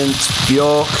 Vincent,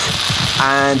 Bjork,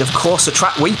 and of course a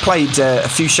track we played a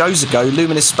few shows ago,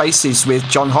 Luminous Spaces with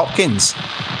John Hopkins.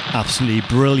 Absolutely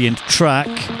brilliant track.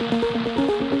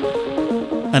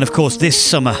 And of course this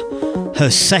summer her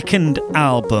second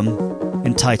album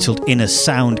entitled Inner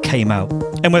Sound came out.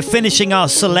 And we're finishing our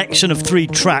selection of 3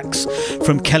 tracks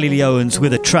from Kelly Lee Owens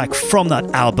with a track from that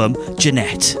album,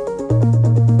 Jeanette.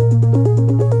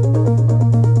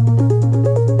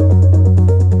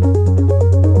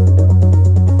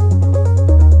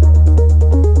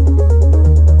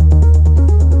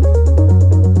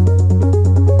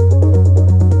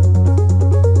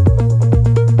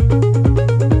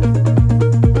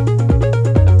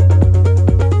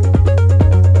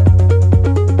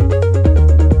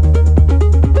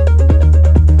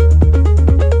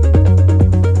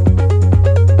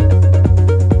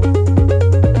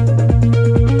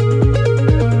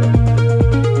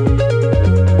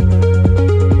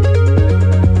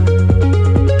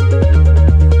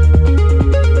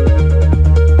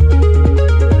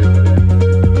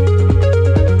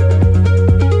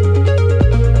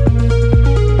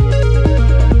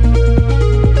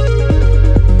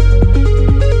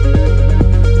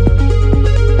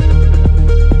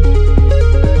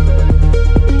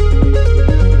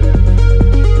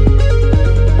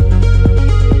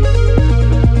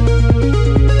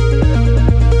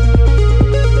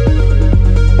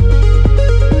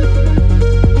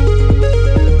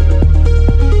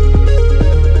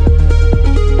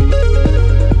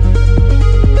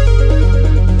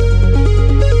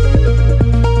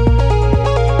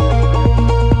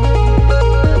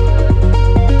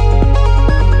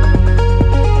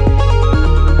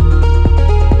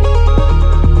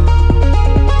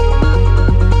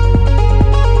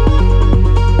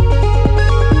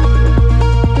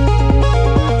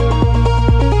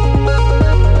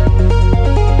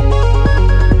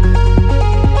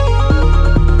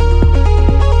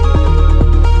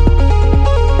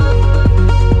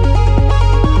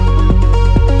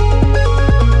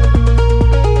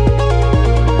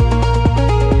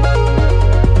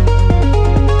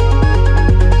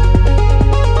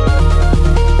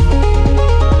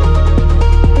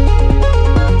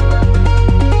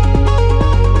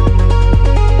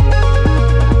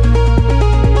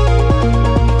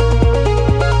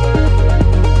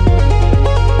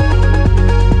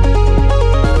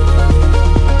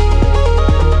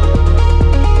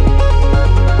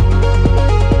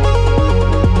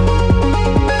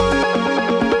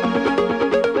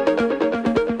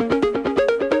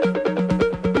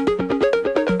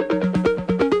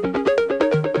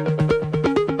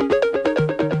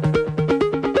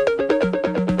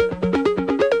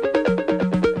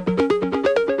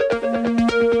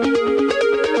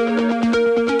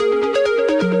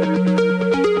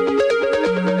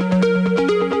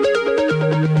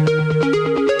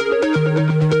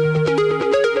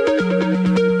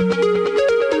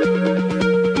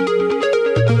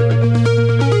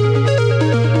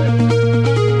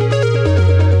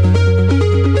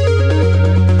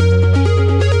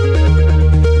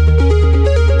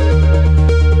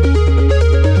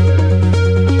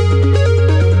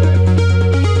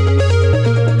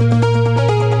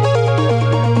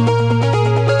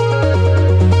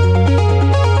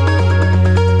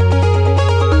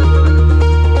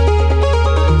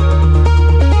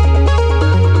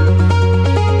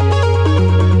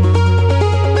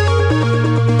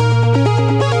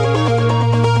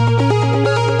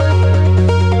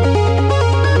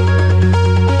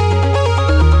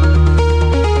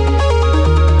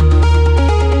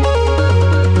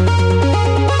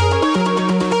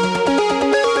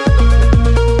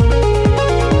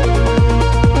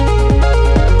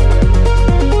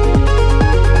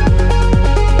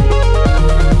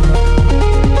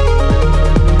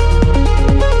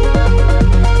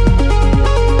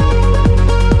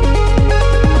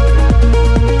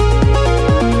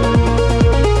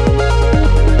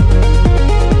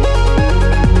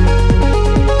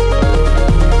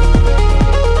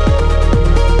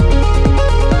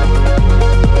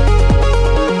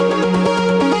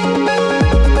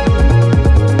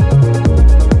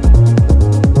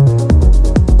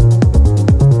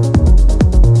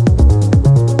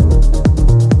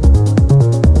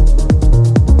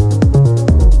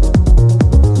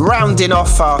 Rounding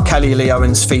off our Kelly Lee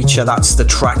Owens feature, that's the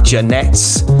track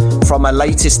Jeanette's from her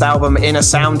latest album, Inner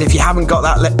Sound. If you haven't got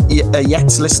that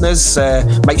yet, listeners,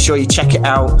 make sure you check it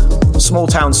out. Small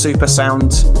Town Super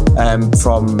Sound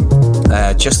from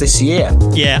just this year.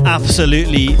 Yeah,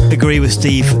 absolutely agree with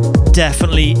Steve.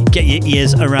 Definitely get your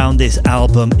ears around this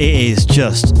album. It is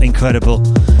just incredible.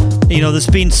 You know, there's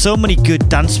been so many good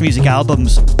dance music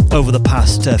albums over the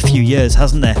past few years,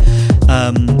 hasn't there?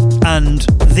 And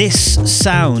this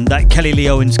sound that Kelly Lee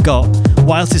Owens got,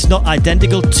 whilst it's not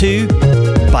identical to,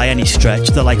 by any stretch,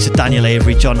 the likes of Daniel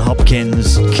Avery, John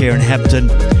Hopkins, Kieran Hebden,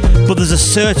 but there's a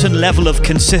certain level of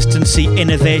consistency,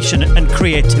 innovation and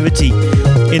creativity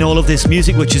in all of this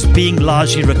music, which is being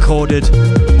largely recorded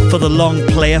for the long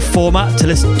player format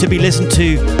to be listened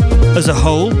to as a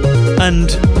whole. And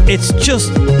it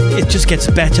just gets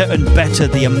better and better,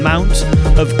 the amount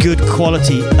of good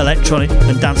quality electronic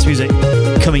and dance music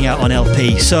coming out on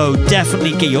LP. So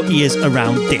definitely get your ears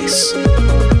around this.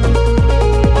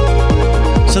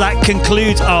 So that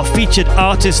concludes our featured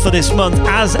artist for this month.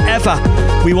 As ever,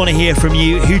 we want to hear from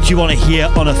you. Who do you want to hear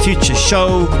on a future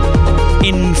show?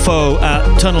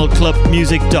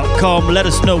 info@tunnelclubmusic.com. Let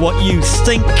us know what you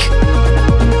think, and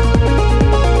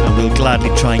we'll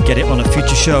gladly try and get it on a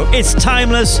future show. It's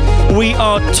Timeless. We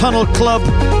are Tunnel Club,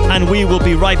 and we will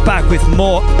be right back with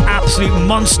more absolute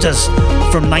monsters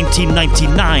from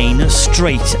 1999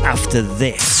 straight after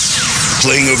this.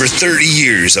 Playing over 30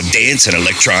 years of dance and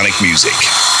electronic music,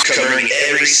 covering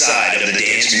every side of the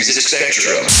dance music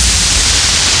spectrum.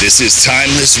 This is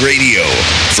Timeless Radio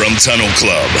from Tunnel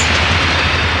Club.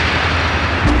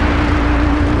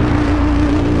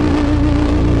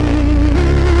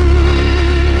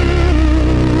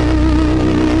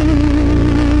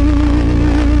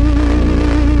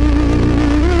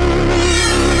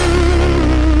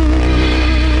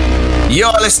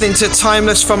 You're listening to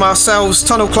Timeless from ourselves,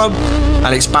 Tunnel Club,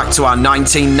 and it's back to our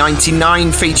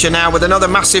 1999 feature now with another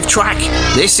massive track.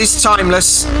 This is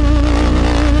Timeless.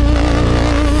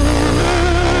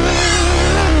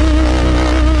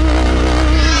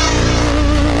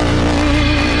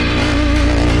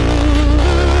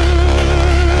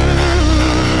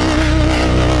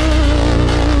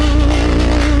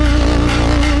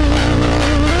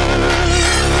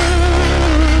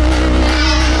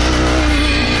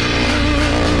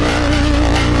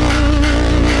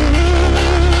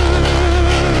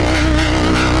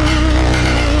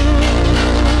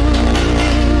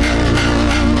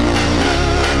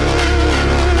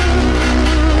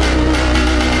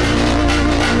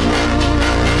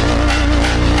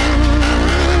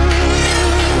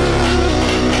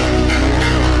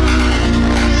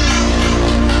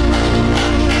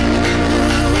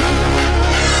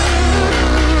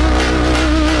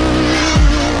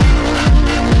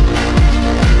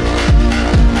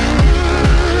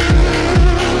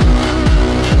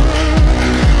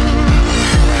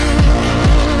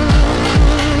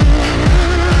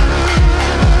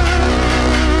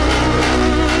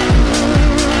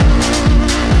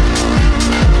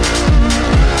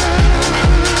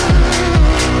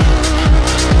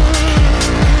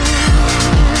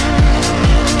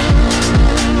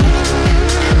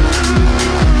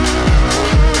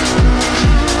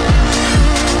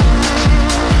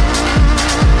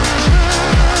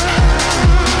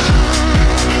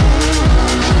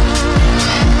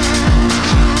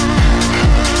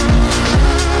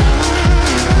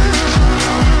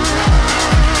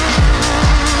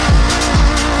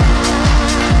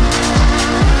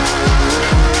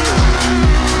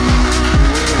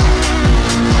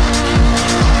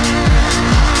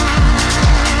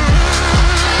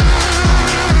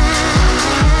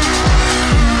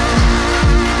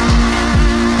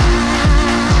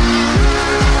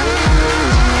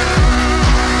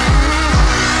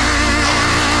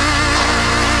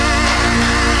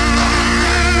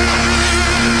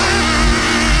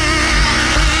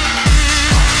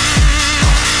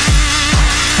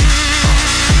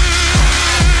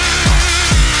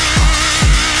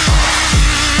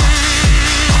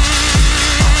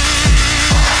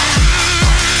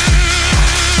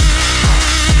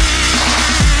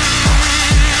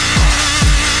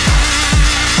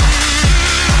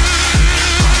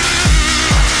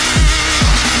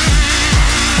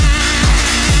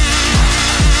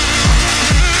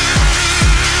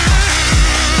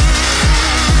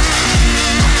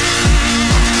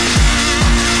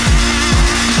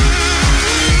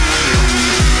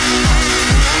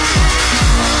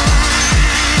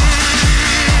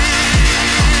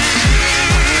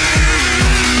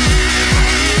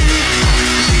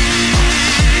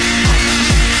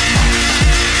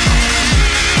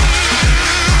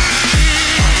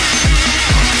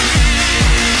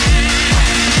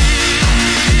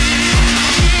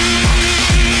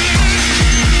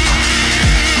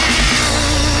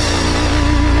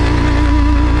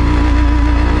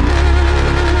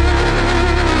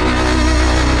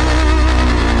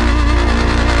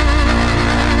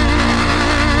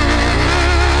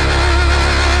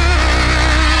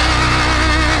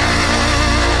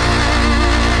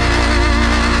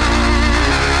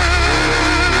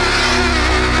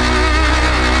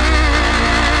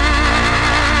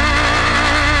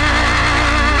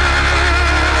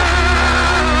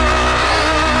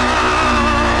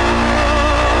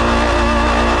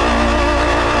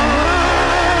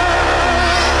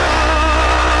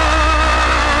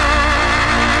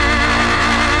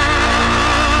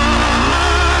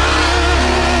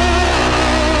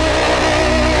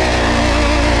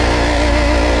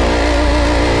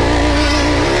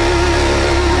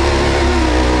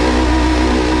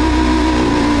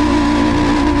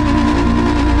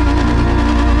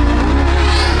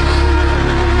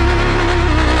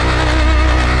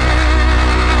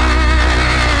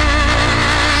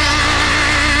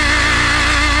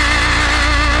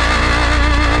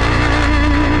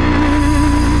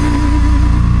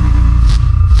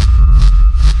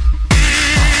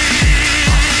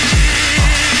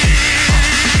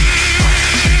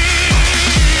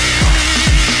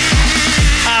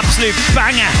 absolute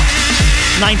banger.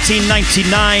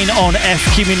 1999 on F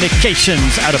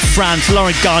Communications out of France.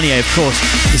 Laurent Garnier, of course,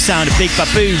 the sound of Big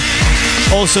Baboo.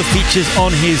 Also features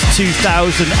on his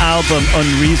 2000 album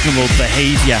Unreasonable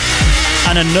Behavior.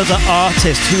 And another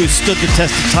artist who has stood the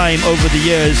test of time over the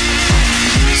years.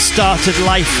 Started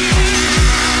life,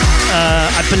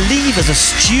 I believe, as a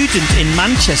student in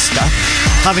Manchester,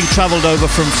 having travelled over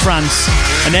from France,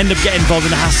 and ended up getting involved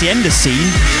in the hacienda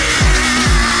scene,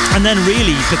 and then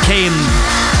really became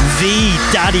the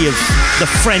daddy of the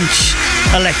French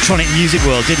electronic music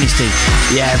world, didn't he, Steve?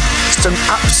 Yeah, some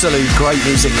absolute great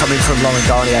music coming from Laurent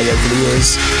Garnier over the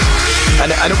years.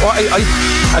 And what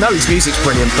I know his music's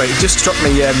brilliant, but it just struck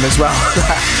me as well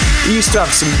that he used to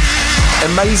have some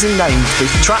amazing names for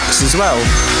his tracks as well.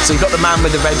 So you've got The Man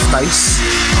with the Red Face,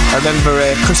 I remember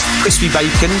Crispy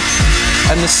Bacon,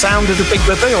 and The Sound of the Big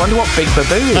Baboo. I wonder what Big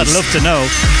Baboo is. I'd love to know.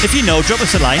 If you know, drop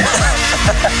us a line.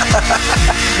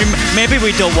 Maybe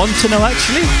we don't want to know,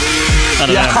 actually. I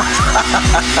don't know.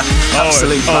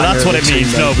 Oh, that's what it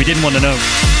means. No, we didn't want to know.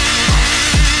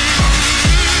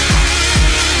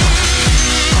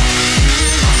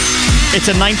 It's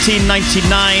a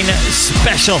 1999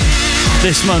 special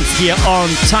this month here on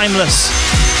Timeless.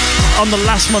 On the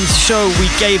last month's show,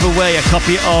 we gave away a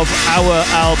copy of our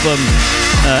album,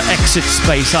 Exit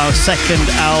Space, our second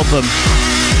album.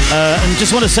 And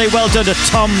just want to say well done to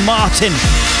Tom Martin,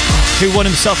 who won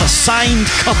himself a signed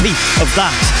copy of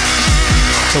that.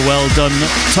 So well done,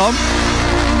 Tom.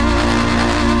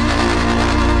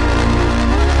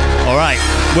 All right,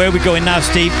 where are we going now,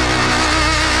 Steve?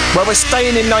 Well, we're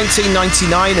staying in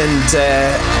 1999, and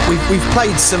we've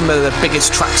played some of the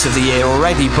biggest tracks of the year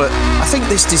already, but I think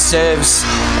this deserves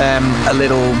a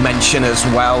little mention as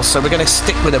well. So we're going to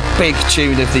stick with a big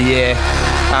tune of the year,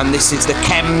 and this is the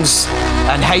Chems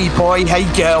and Hey Boy, Hey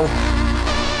Girl.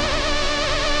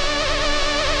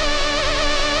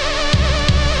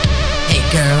 Hey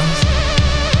girls,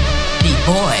 beat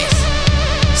boys,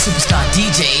 superstar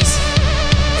DJs.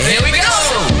 Here we go!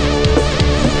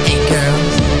 Hey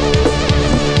girls,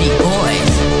 beat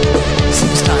boys,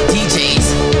 superstar DJs.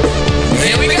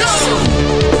 Here we go!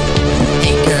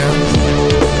 Hey girls,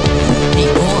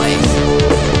 beat boys,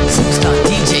 superstar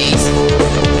DJs.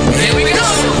 Here we go!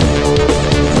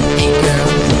 Hey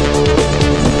girls,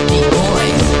 beat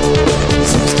boys,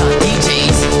 superstar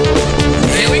DJs.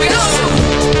 Here we go!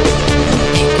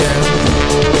 Hey girls,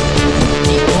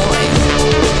 beat boys,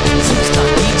 superstar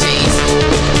DJs.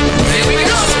 Here we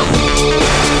go!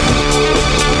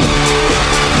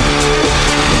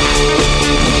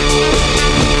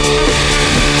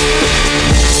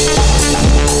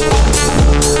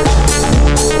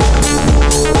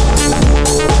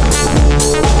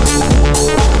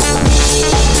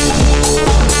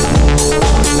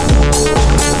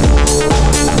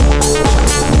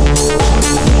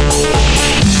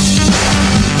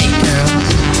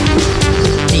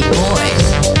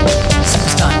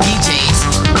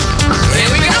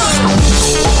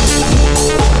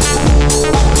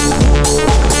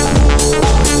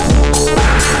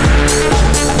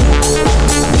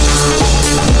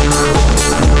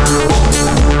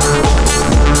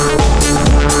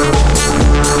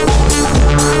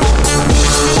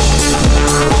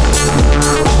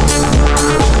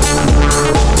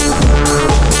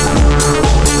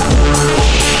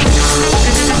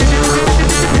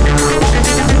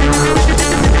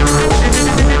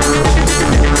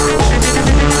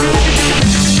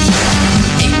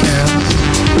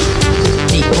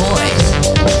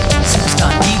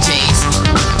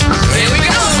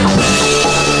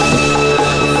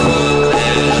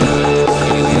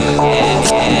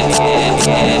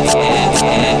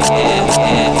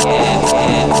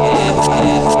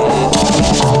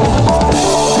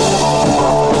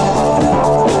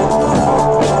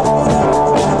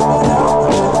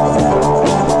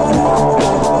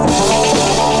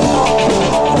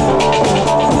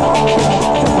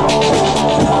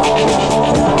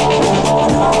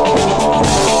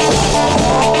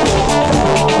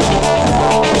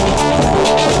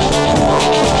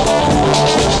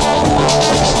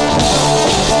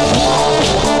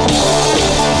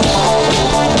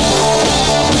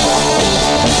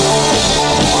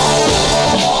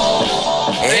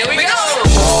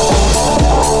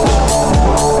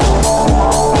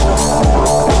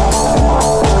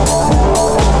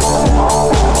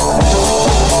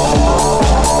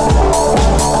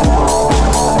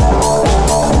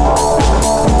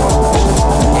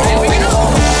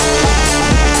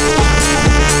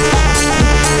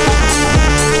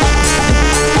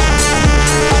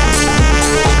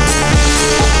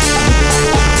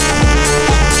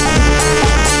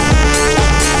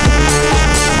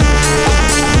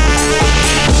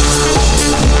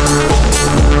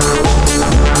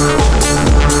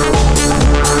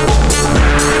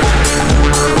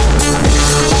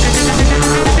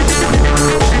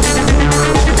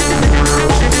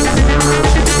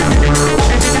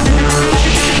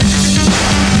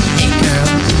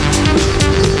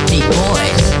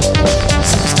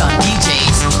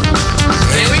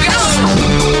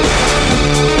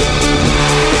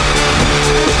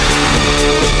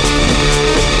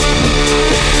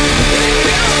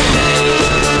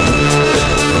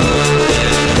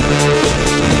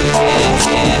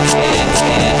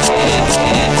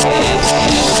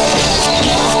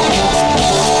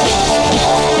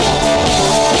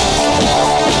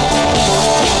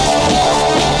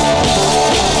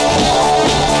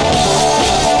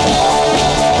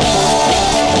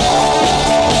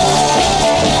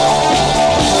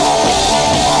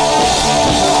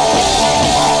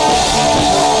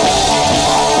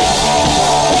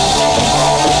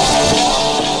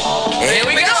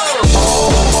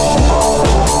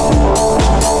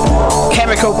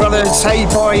 Owens, Hey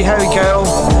Boy, Hey Girl.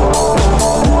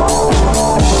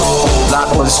 That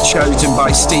was chosen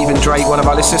by Stephen Drake, one of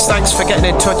our listeners. Thanks for getting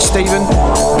in touch, Stephen.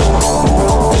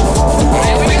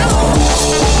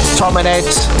 Tom and Ed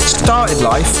started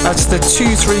life as the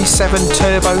 237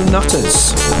 Turbo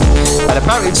Nutters. And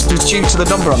apparently it was due to the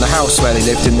number on the house where they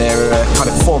lived in their kind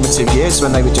of formative years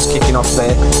when they were just kicking off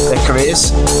their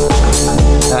careers.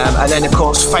 And then, of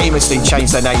course, famously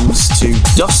changed their names to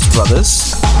Dust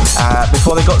Brothers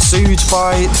before they got sued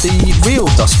by the real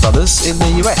Dust Brothers in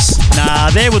the US.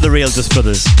 Nah, they were the real Dust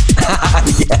Brothers.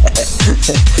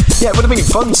 Yeah, it would have been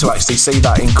fun to actually see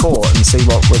that in court and see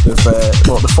what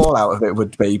the fallout of it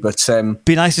would be. But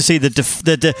be nice to see the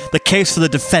case for the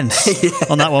defence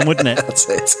on that one, wouldn't it? That's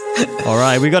it. All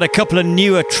right, we got a couple of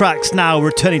newer tracks now,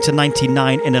 returning to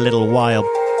 99 in a little while.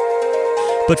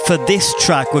 But for this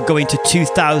track, we're going to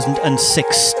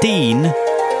 2016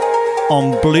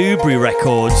 on Blueberry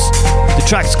Records. The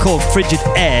track's called Frigid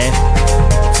Air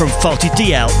from Faulty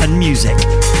DL and Music.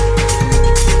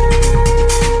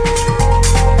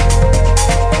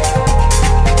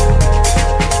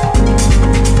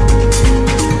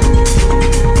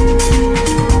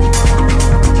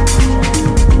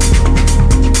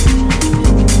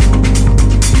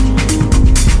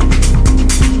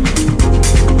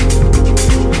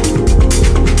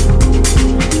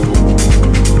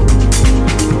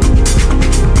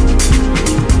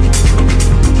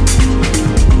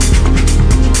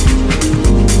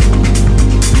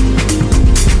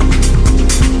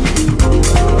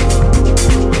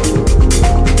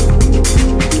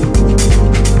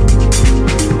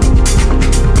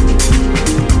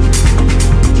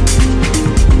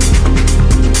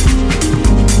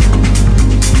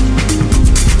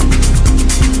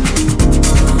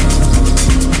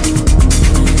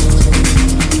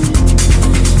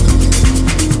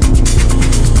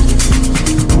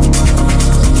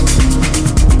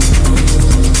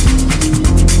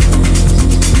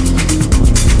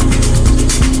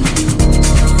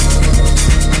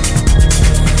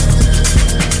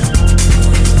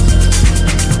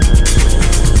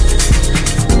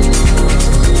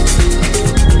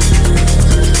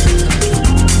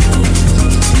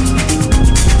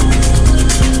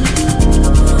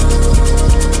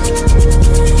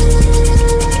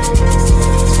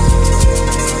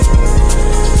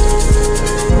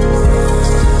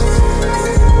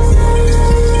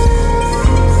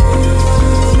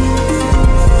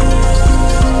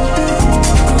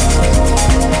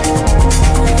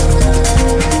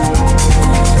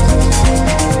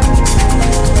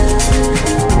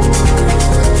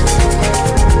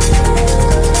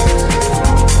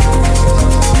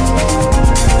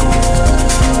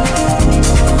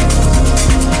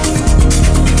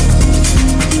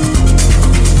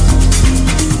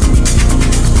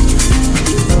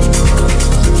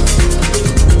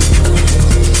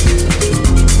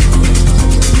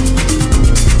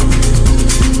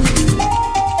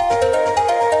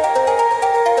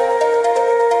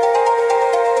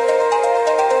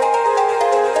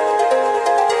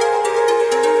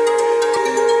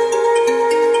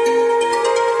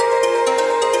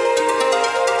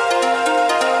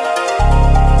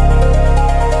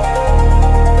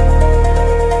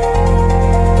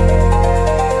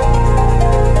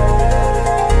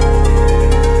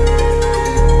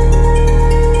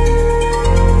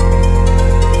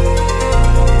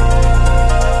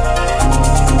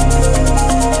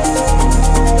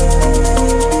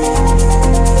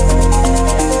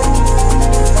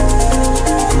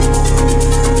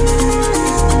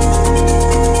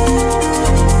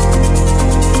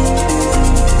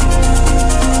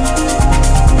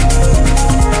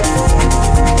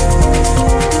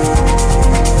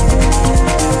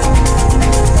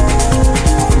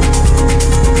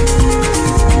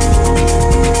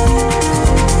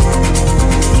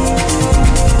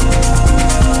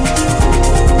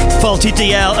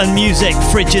 DL and Music,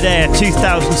 Frigid Air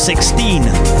 2016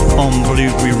 on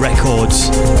Blueberry Records.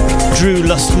 Drew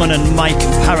Lustman and Mike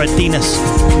Paradinas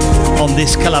on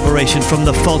this collaboration from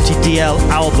the Faulty DL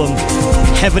album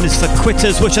Heaven is for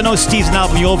Quitters, which I know Steve's an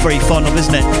album you're very fond of,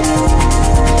 isn't it?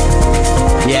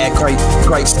 Yeah,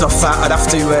 great stuff that. I'd have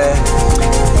to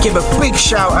give a big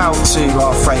shout out to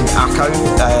our friend Akko,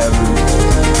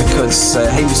 because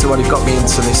he was the one who got me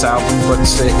into this album. But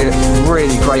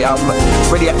really great album,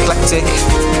 really eclectic,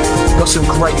 got some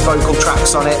great vocal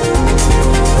tracks on it,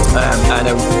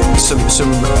 and some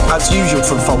as usual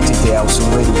from Faulty DL,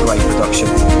 some really great production.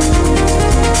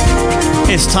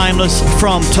 It's Timeless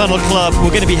from Tunnel Club. We're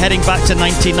going to be heading back to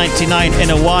 1999 in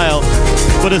a while,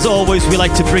 but as always we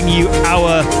like to bring you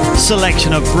our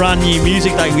selection of brand new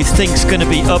music that we think is going to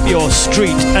be up your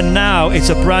street. And now it's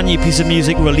a brand new piece of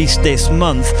music released this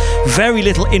month. Very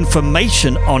little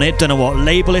information on it, don't know what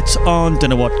label it's on, don't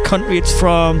know what country it's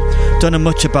from, don't know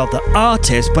much about the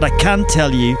artist, but I can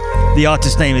tell you the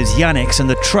artist's name is Yannick's and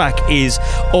the track is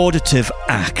Auditive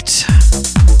Act.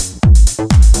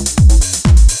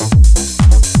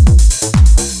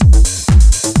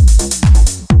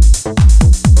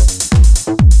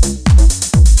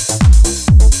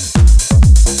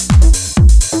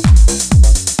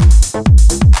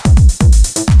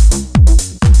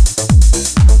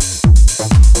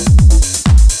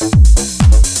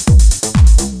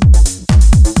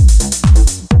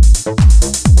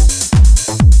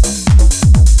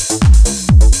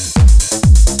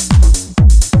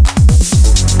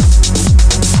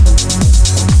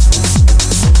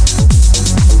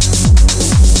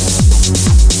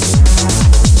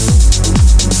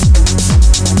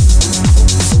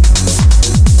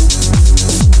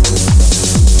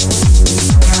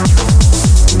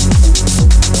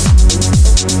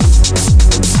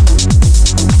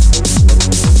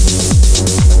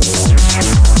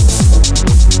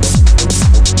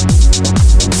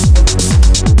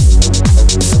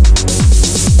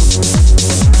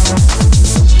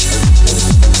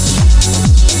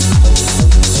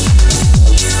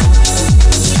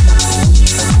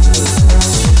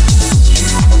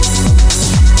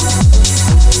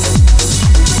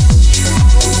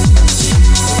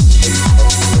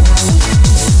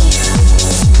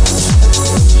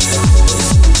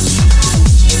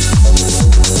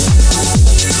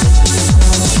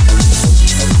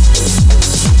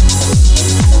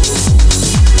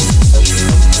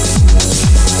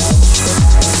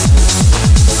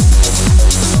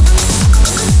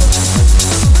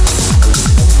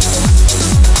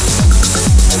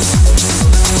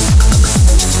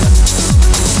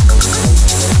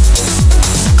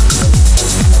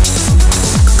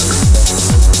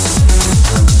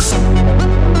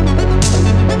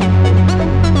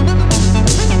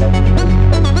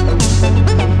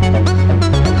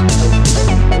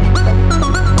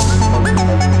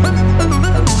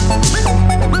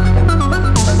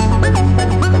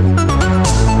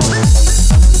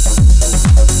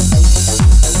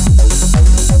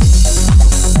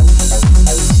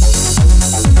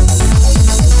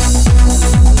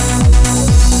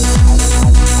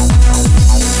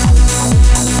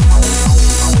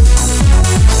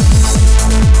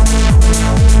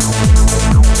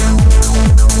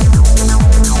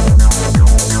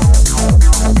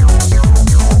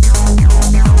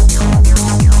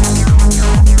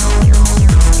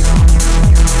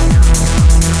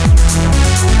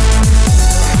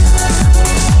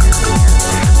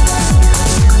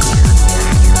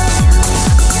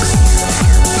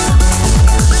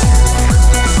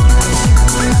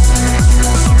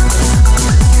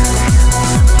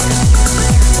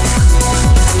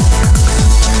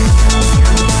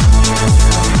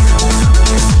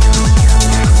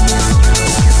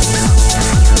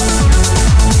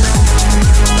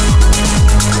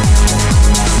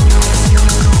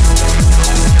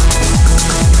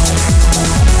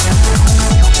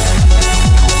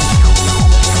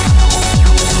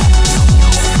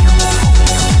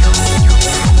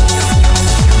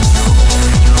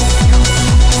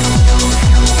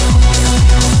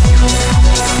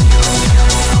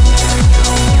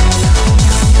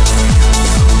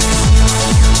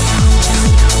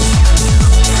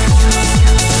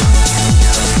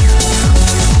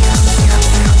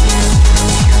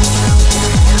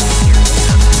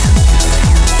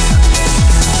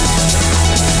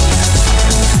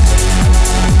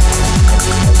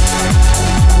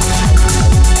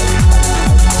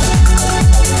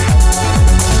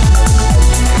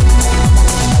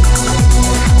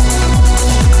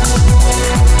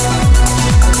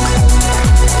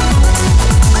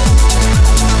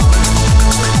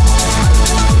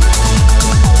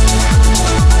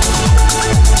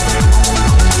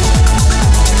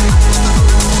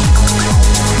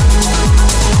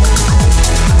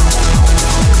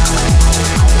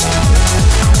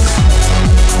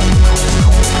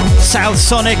 South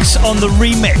Sonics on the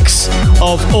remix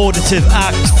of Auditive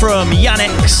Act from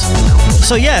Yannick's.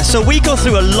 So we go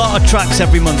through a lot of tracks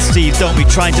every month, Steve, don't we?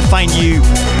 Trying to find you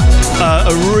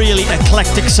a really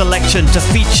eclectic selection to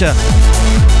feature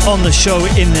on the show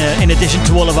in addition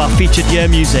to all of our featured year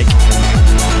music.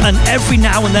 And every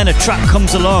now and then a track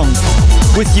comes along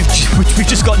which we've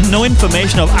just got no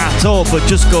information of at all, but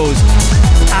just goes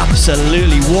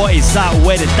Absolutely. What is that?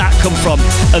 Where did that come from?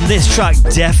 And this track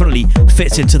definitely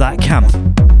fits into that camp.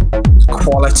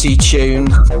 Quality tune.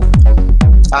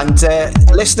 And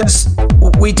listeners,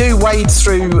 we do wade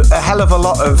through a hell of a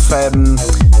lot of,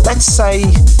 let's say,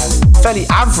 fairly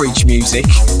average music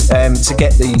to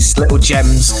get these little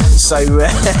gems. So,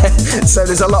 so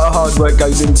there's a lot of hard work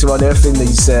goes into unearthing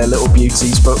these little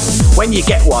beauties. But when you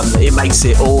get one, it makes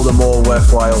it all the more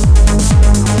worthwhile.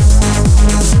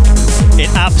 It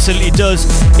absolutely does.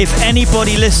 If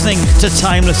anybody listening to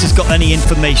Timeless has got any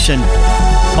information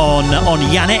on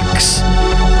Yanix,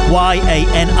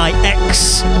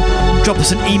 YANIX, drop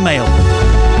us an email,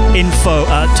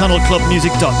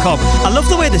 info@tunnelclubmusic.com. I love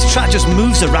the way this track just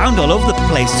moves around all over the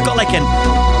place. It's got like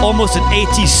almost an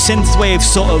 80s synthwave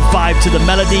sort of vibe to the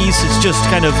melodies. It's just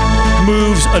kind of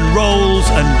moves and rolls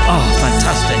and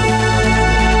fantastic.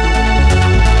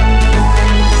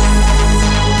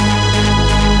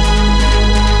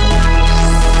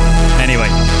 Anyway,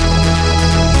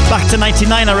 back to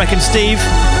 99, I reckon, Steve.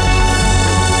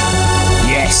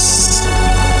 Yes.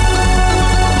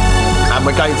 And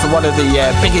we're going for one of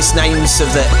the biggest names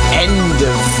of the end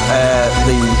of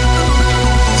the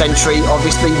century,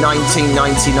 obviously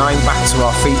 1999, back to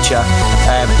our feature.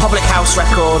 Public House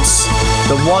Records,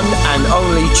 the one and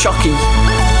only Chucky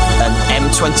and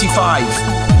M25.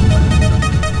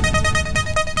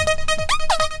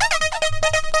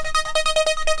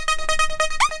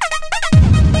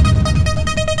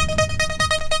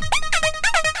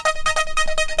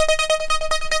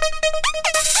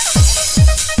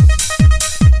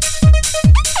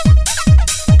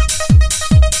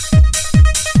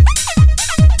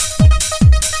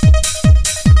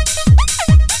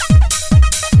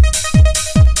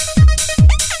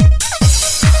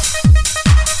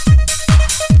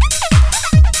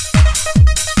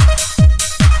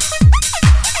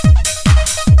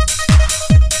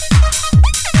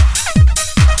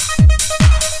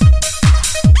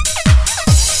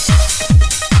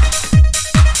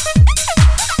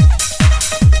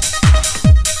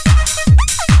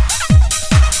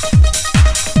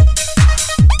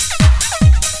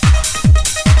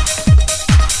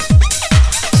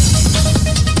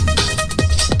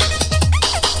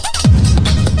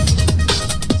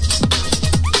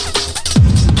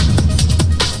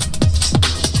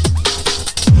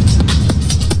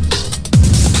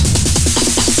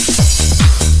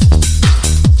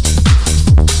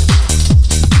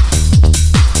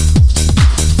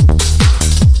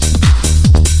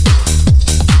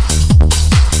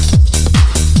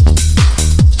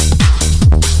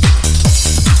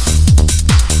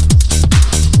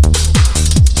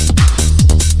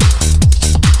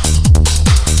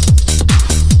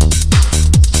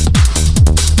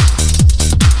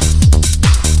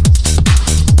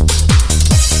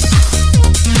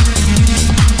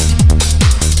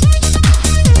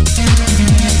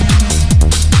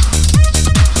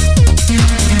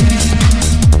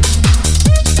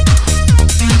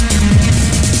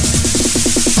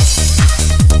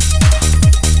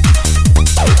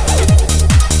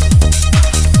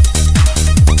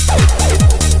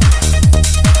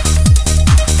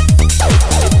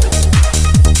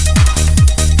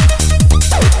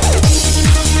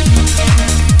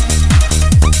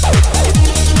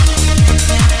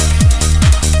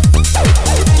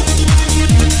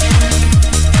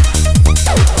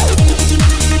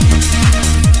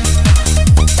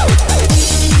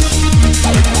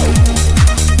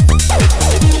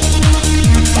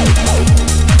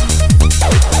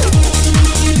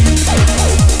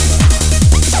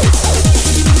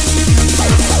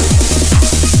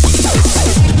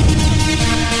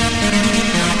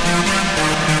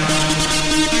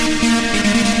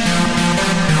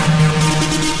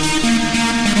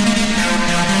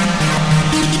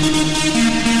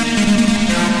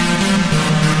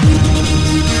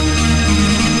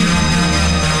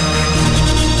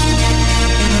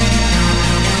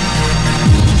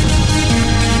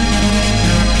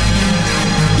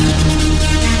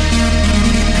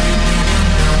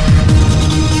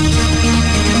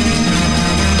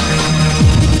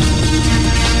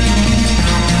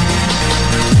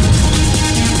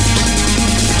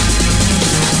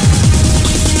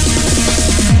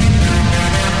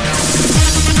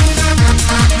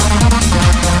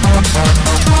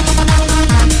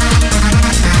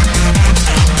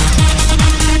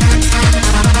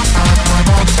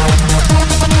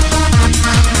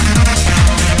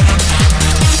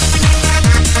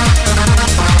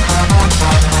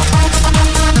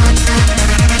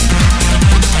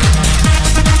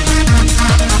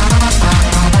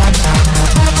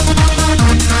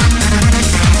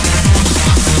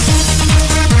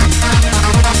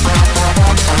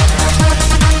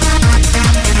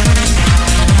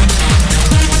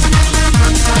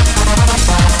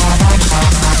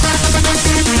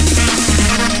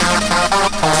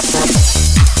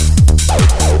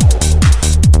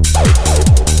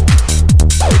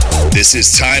 This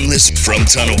is Timeless from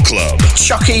Tunnel Club.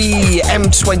 Chucky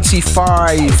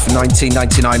M25,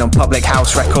 1999 on Public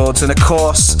House Records. And of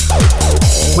course,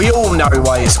 we all know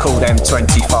why it's called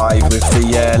M25, with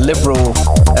the liberal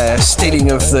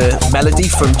stealing of the melody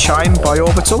from Chime by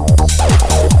Orbital.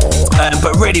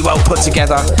 But really well put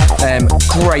together.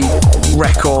 Great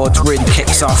record, really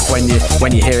kicks off when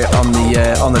you hear it on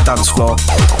the dance floor.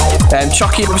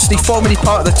 Chucky obviously formerly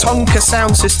part of the Tonka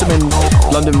sound system in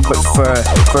London, but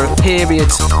for a period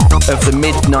of the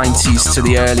mid-90s to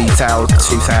the early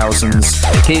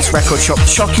 2000s. His record shop,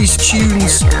 Chucky's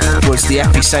Tunes, was the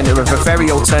epicenter of a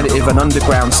very alternative and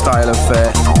underground style of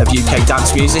UK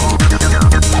dance music.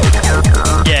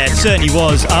 Yeah, it certainly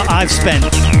was. I've spent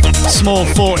small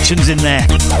fortunes in there.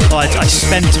 I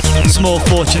spent small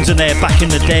fortunes in there back in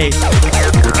the day,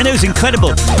 and it was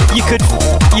incredible. You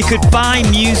could buy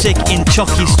music in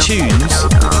Chucky's Tunes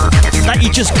that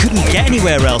you just couldn't get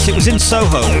anywhere else. It was in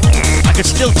Soho. I could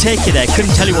still take you there.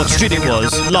 Couldn't tell you what street it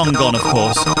was. Long gone, of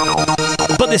course.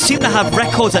 But they seemed to have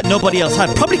records that nobody else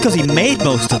had, probably because he made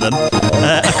most of them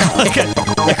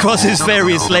across his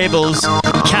various labels.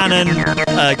 Canon,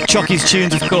 Chucky's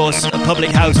Tunes, of course, Public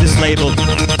House, this label.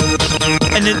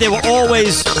 And they were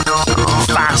always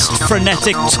fast,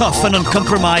 frenetic, tough and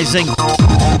uncompromising.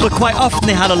 But quite often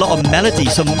they had a lot of melody,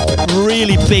 some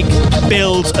really big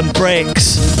builds and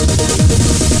breaks.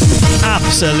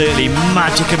 Absolutely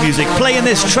magic of music. Playing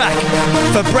this track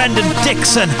for Brendan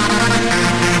Dixon,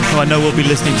 who I know will be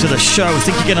listening to the show. I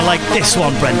think you're going to like this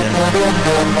one, Brendan.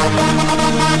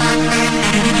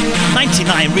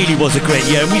 99 really was a great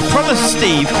year, and we promised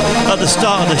Steve at the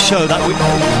start of the show that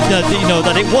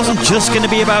that it wasn't just going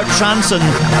to be about trance, and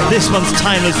this month's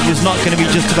Timeless was not going to be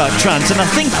just about trance. And I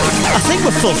think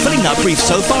we're fulfilling that brief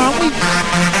so far, aren't we?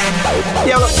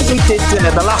 Yeah, well, we did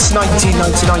the last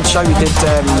 1999 show. We did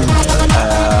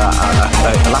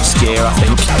last year, I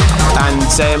think, and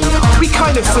we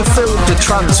kind of fulfilled the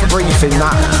trance brief in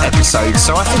that episode.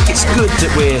 So I think it's good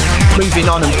that we're moving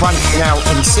on and branching out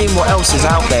and seeing what else is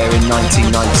out there in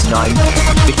 1999,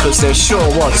 because there sure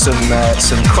was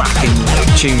some cracking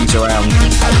tunes around.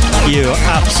 You're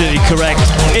absolutely correct.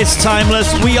 It's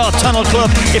Timeless. We are Tunnel Club.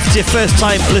 If it's your first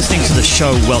time listening to the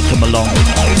show, welcome along.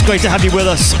 It's great to have you with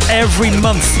us. Every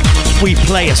month we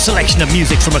play a selection of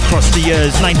music from across the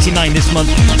years. 99 this month.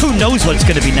 Who knows what it's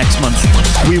going to be next month?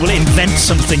 We will invent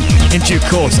something in due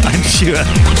course, I'm sure.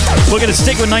 We're going to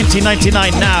stick with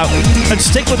 1999 now and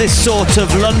stick with this sort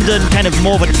of London, kind of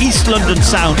more of an East London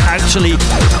sound, actually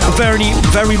very,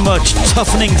 very much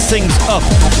toughening things up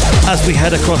as we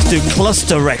head across to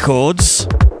Cluster Records.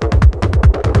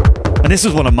 And this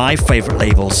is one of my favourite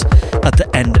labels at the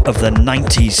end of the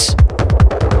 90s.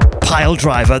 Pile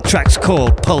Driver, the track's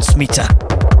called Pulse Meter.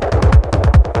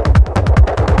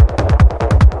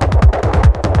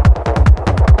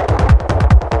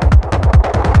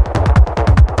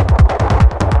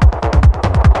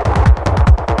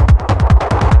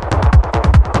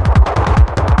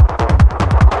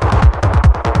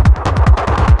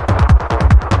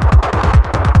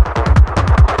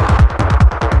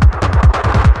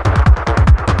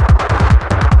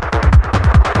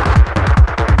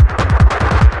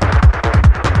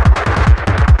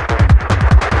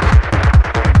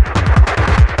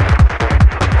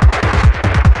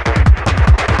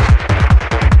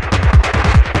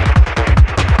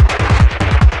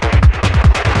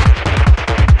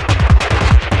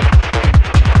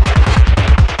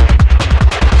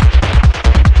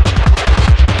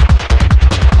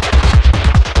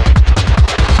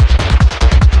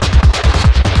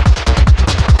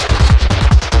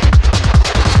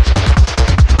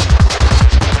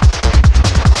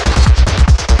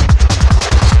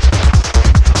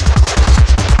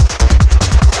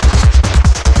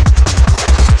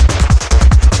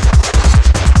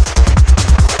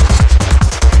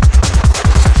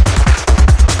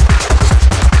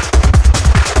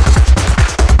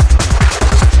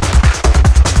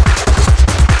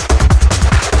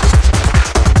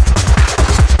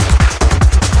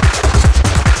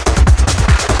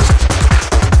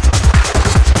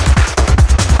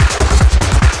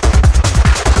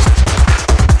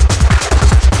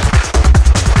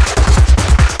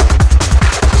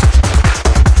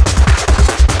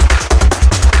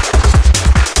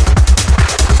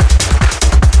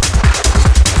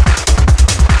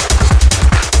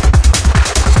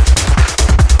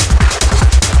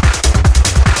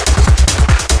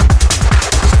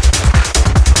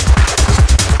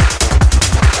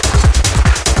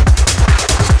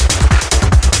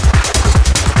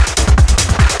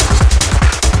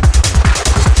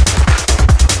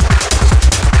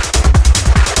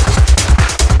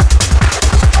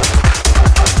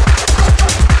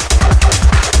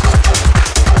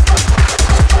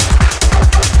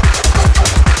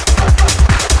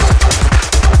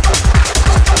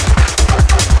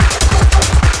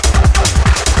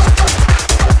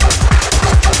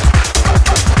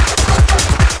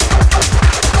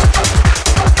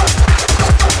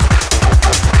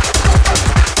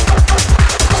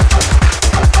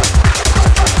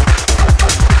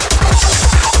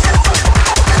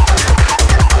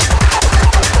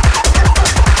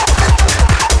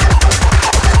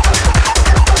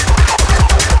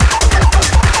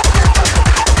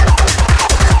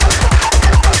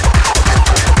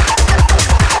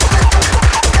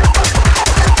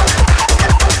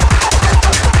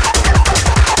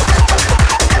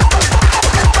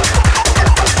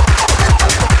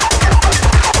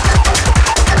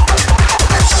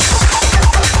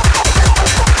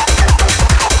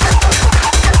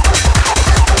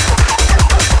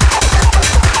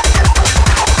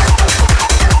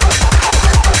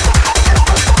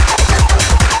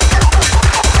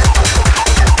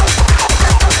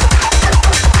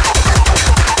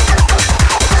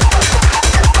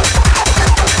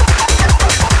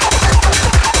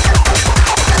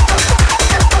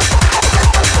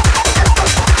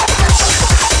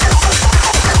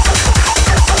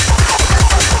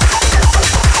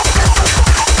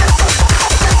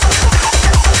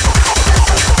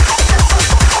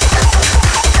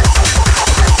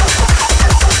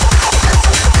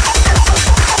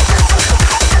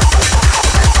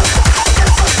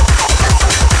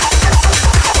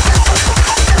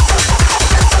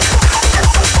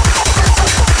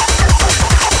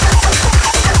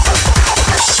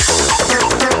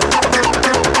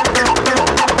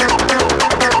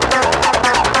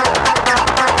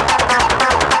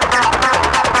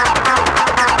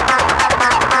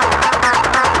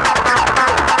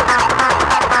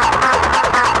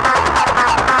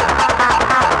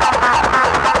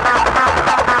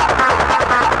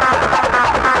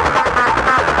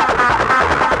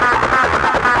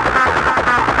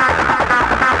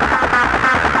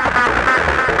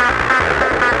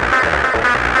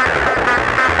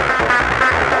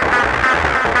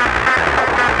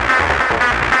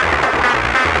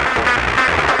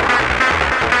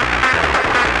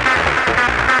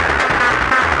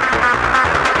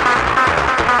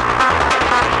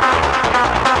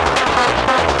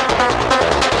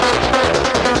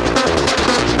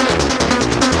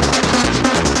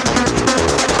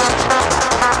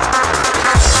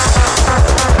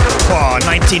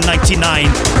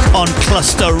 1999 on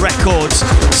Cluster Records,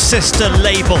 sister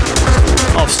label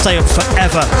of Stay Up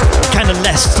Forever. Kind of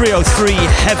less 303,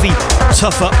 heavy,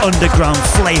 tougher underground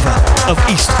flavour of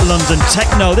East London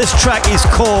techno. This track is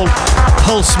called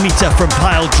Pulse Meter from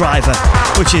Pile Driver,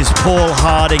 which is Paul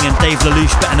Harding and Dave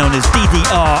Lelouch, better known as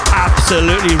DDR.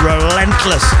 Absolutely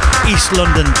relentless East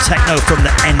London techno from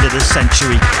the end of the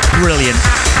century. Brilliant.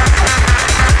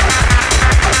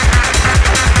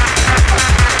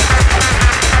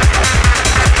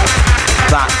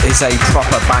 That is a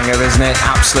proper banger, isn't it?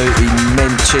 Absolutely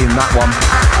mint tune, that one.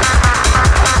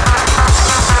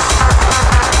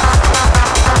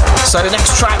 So the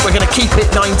next track, we're going to keep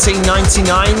it 1999,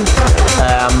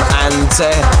 and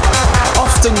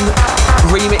often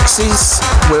remixes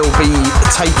will be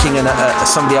taking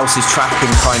somebody else's track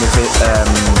and kind of,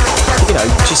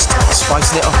 just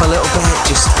spicing it up a little bit,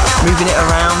 just moving it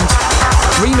around.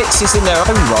 Remixes in their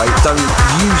own right don't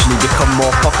usually become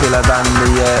more popular than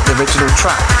the original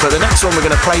track, but the next one we're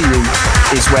going to play you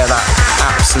is where that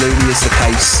absolutely is the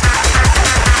case.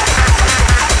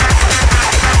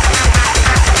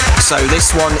 So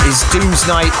this one is Doom's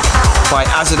Night by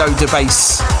Azido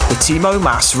DeBase, the Timo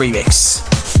Maas remix.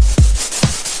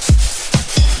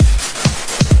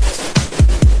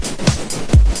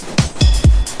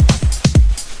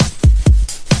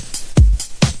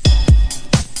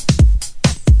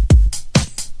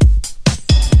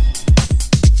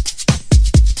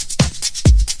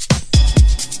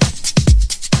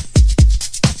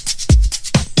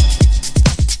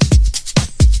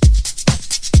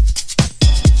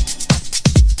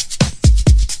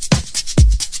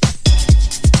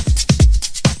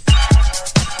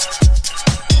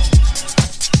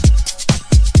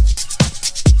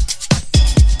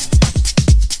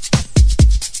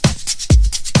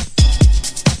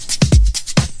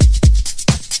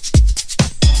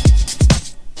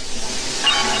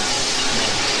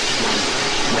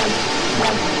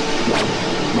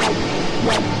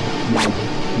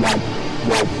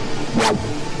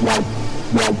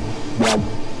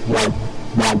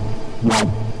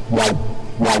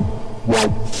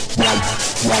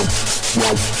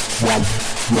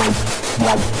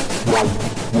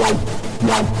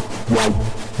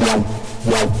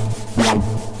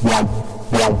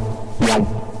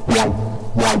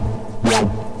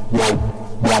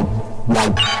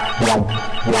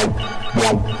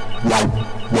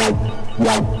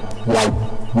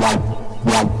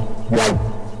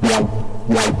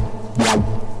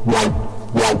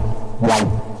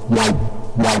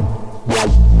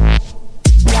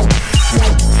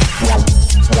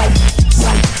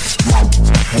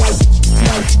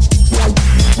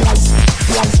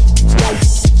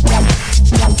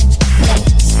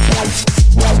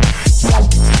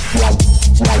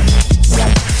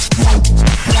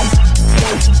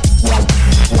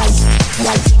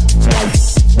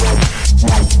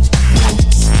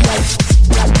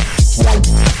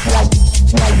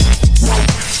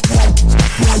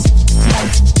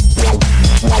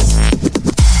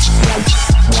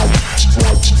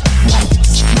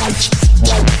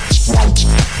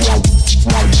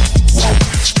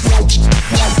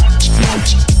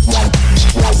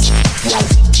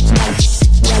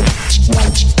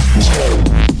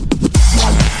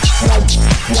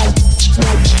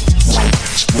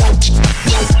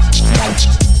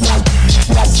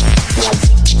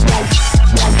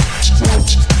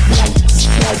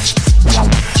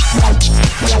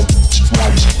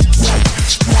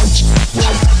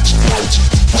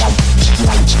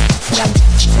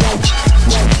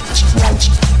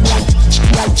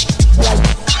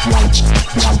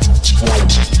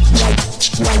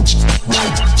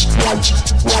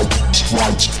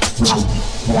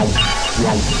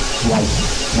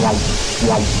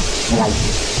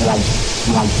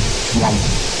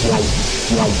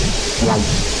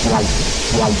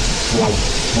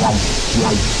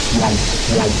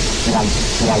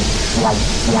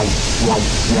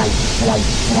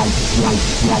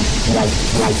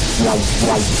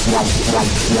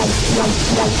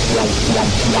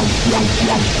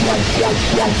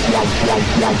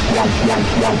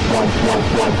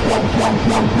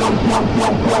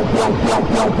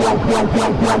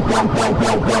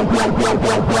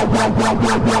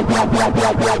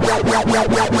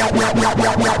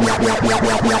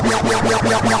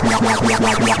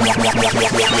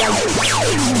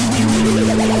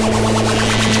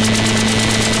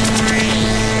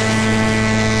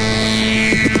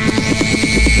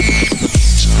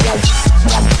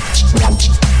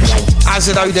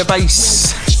 Azido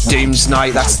DeBase Doom's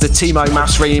Night, that's the Timo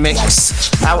Maas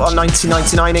remix, out on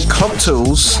 1999 in Club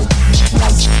Tools.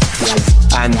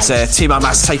 And Timo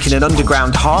Maas taking an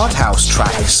underground hard house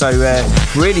track, so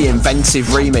really inventive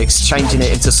remix, changing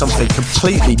it into something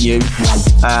completely new,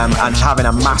 and having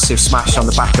a massive smash on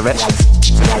the back of it.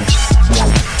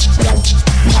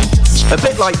 A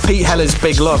bit like Pete Heller's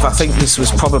Big Love, I think this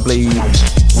was probably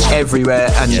everywhere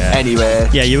and anywhere.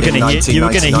 Yeah, you were going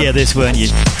to hear this, weren't you?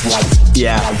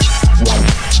 Yeah.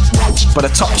 But a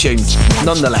top tune,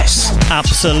 nonetheless.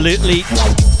 Absolutely.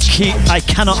 I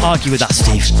cannot argue with that,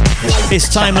 Steve. It's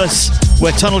timeless.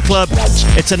 We're Tunnel Club.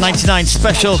 It's a 99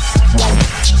 special.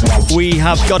 We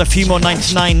have got a few more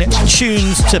 99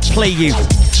 tunes to play you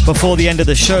before the end of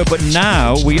the show, but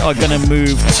now we are going to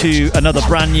move to another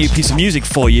brand new piece of music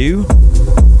for you.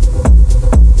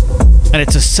 And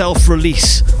it's a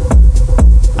self-release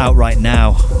out right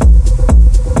now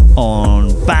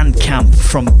on Bandcamp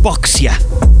from Boxia.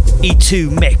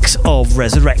 E2 mix of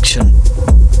Resurrection.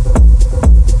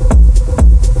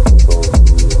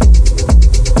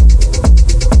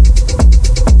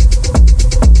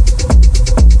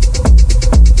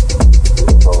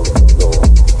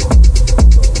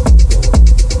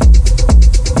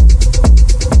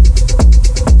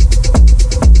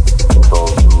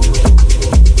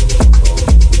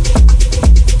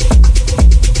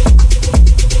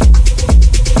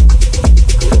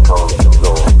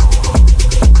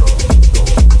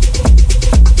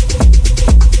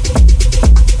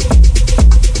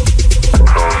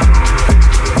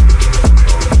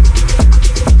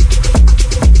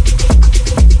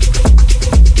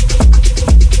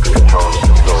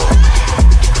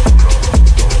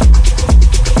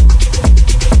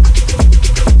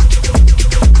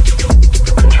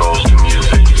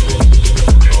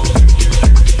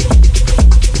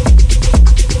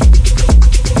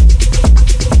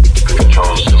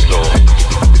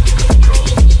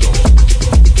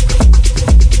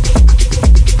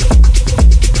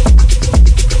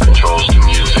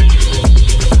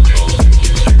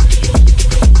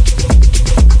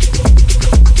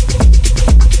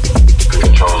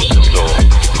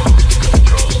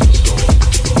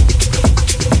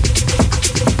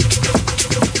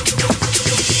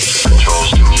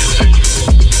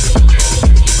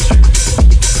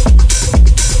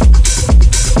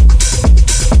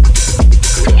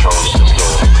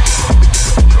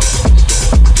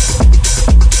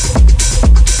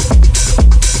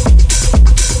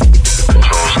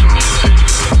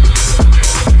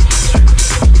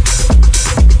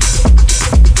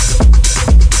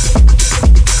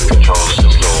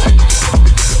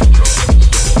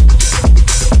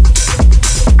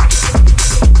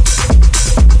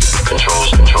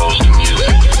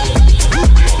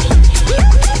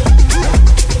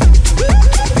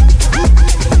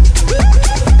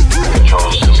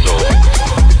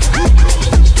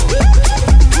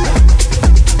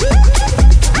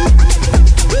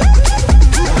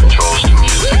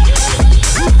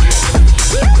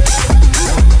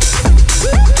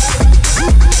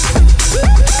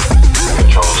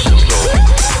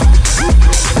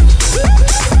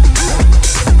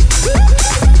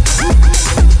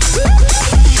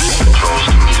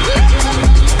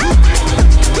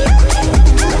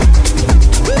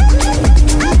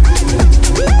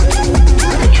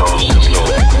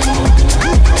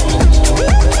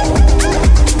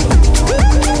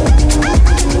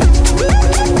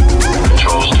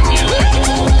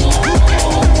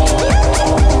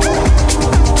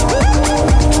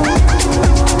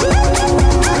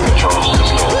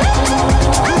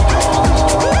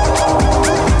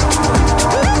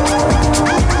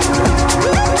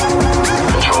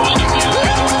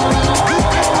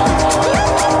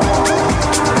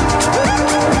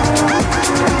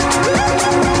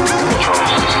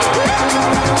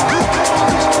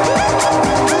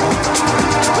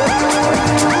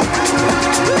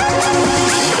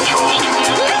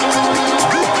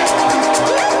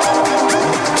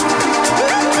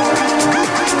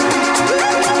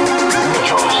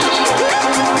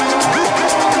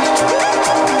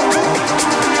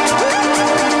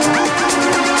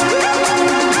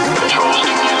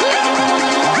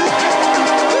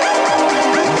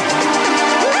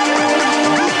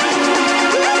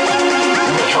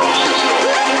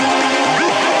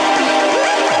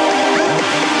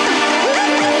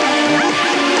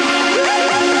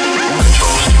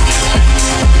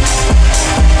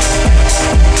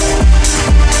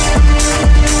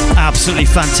 Absolutely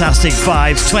fantastic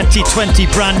vibes. 2020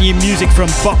 brand new music from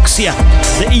Boxia,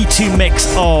 the E2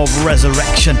 mix of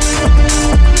Resurrection.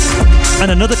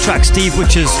 And another track, Steve,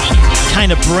 which is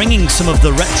kind of bringing some of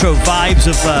the retro vibes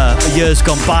of years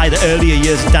gone by, the earlier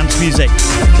years of dance music,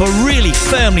 but really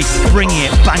firmly bringing it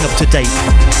bang up to date.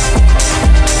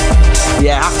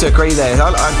 Yeah, I have to agree there.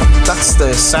 That's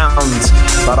the sound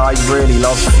that I really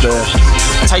love.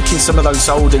 Taking some of those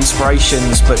old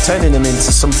inspirations but turning them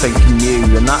into something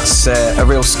new, and that's a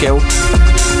real skill.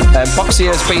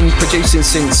 Boxia has been producing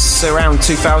since around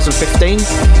 2015.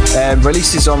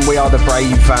 Releases on We Are The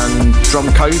Brave and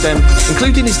Drum Code,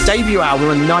 including his debut album,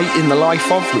 A Night in the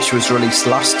Life Of, which was released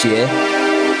last year.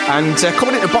 And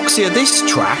coming into Boxia, this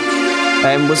track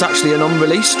was actually an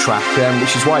unreleased track,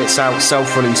 which is why it's out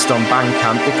self-released on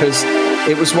Bandcamp, because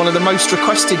it was one of the most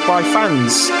requested by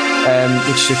fans,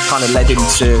 which kind of led him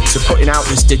to putting out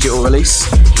this digital release.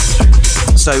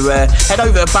 So head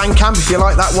over to Bandcamp if you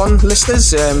like that one,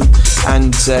 listeners,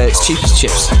 and it's cheap as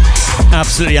chips.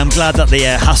 Absolutely, I'm glad that they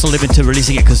hassled him into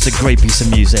releasing it because it's a great piece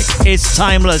of music. It's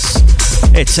timeless.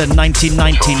 It's a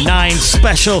 1999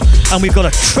 special, and we've got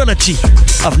a trilogy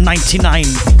of 99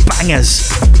 bangers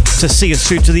to see us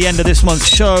through to the end of this month's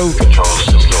show.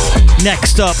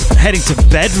 Next up, heading to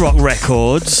Bedrock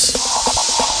Records,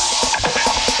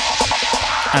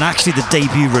 and actually the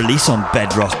debut release on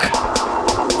Bedrock.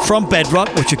 From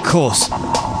Bedrock, which of course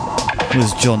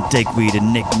was John Digweed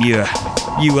and Nick Muir.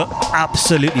 You will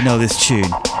absolutely know this tune,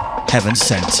 Heaven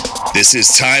Sent. This is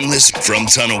Timeless from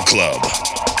Tunnel Club.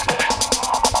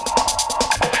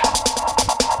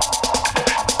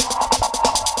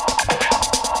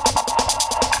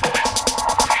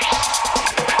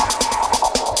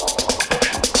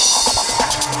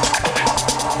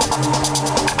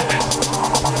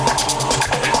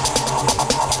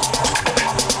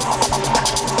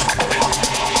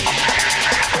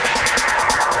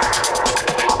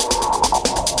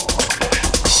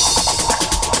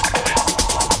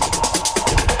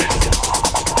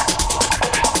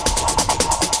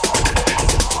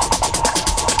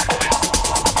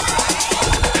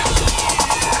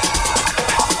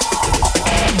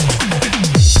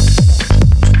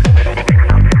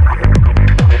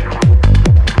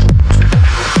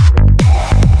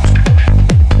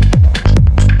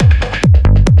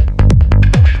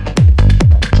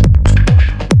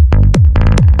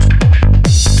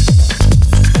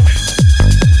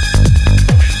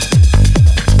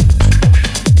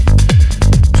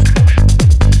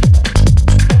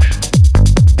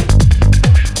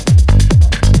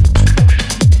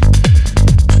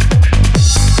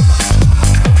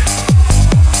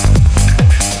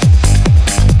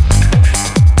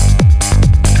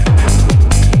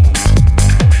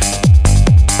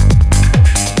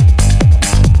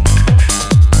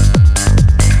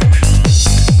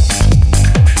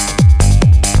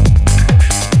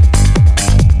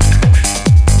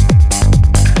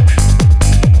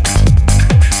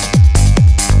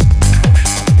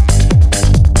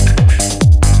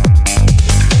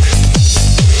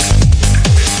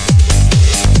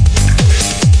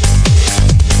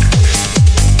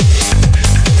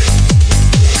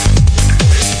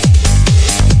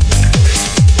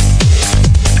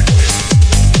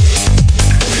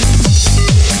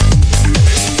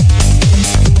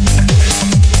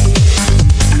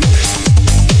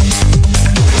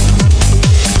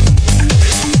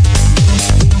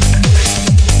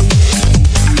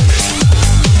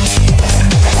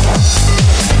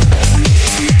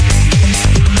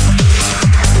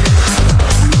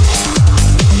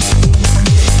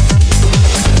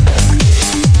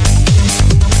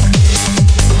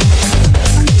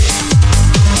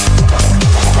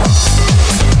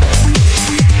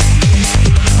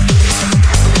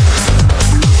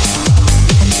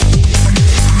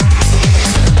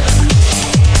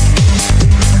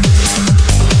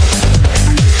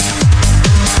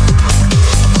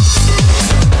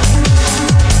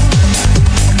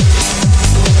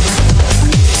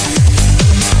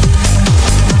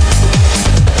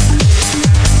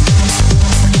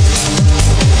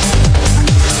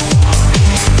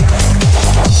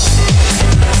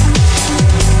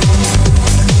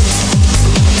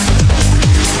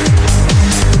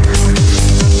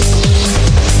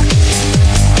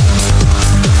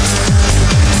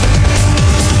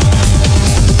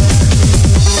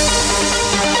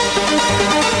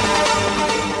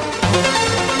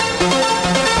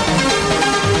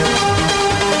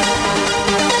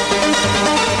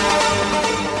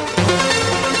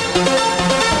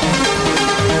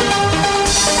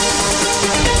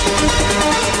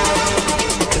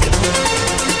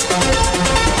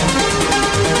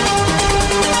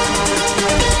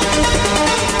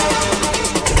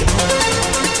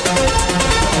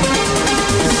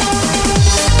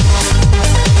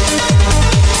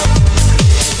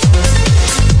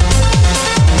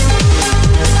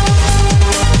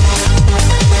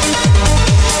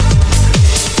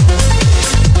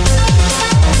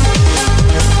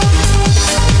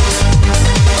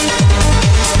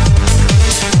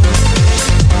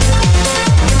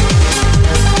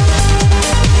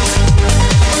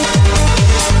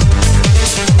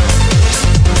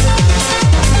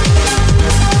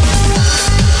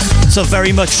 So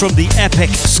very much from the epic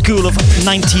school of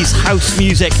 90s house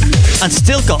music, and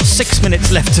still got 6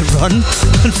 minutes left to run.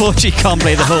 Unfortunately, can't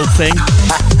play the whole thing.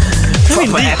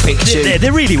 Epic tune.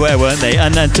 They really were, weren't they?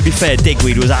 And to be fair,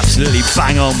 Digweed was absolutely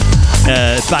bang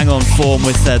on form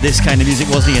with this kind of music,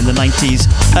 wasn't he, in the 90s?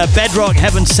 Bedrock,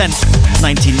 Heaven Sent,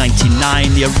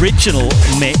 1999, the original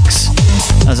mix.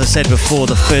 As I said before,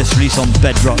 the first release on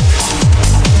Bedrock.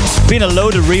 Been a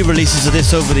load of re-releases of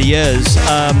this over the years.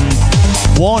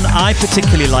 One I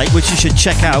particularly like, which you should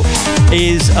check out,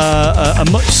 is a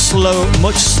much slower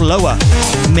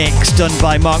mix done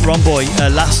by Mark Romboy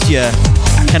last year.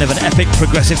 Kind of an epic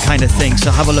progressive kind of thing.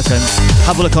 So have a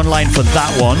look online for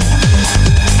that one.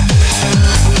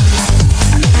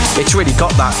 It's really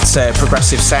got that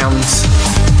progressive sound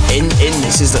in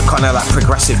this. Is that kind of that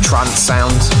progressive trance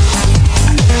sound?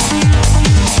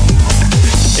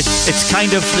 It's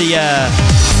kind of the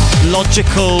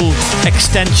logical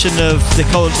extension of the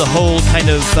whole kind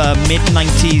of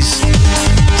mid-90s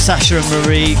Sasha and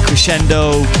Marie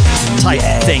crescendo type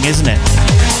thing, isn't it?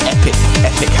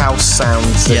 Epic house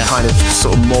sounds that kind of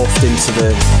sort of morphed into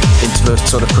the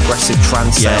sort of progressive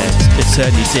trance sound. It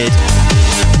certainly did.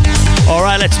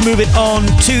 Alright, let's move it on.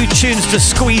 2 tunes to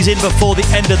squeeze in before the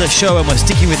end of the show, and we're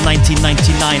sticking with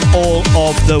 1999 all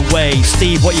of the way.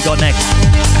 Steve, what you got next?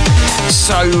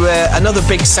 So another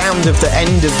big sound of the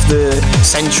end of the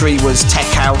century was tech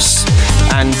house,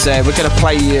 and we're going to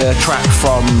play a track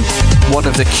from one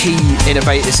of the key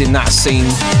innovators in that scene,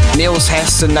 Niels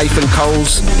Hess and Nathan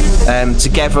Coles.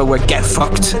 Together we're Get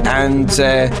Fucked, and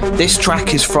this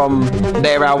track is from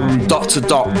their album Dot to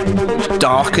Dot,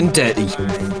 Dark and Dirty.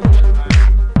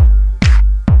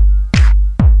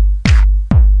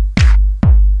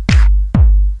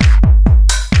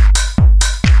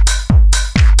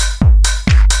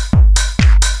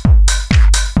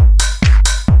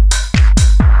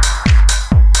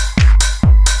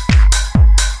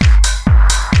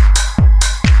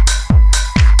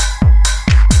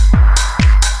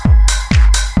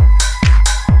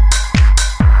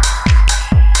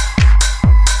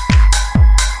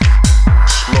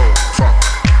 Slow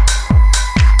funk.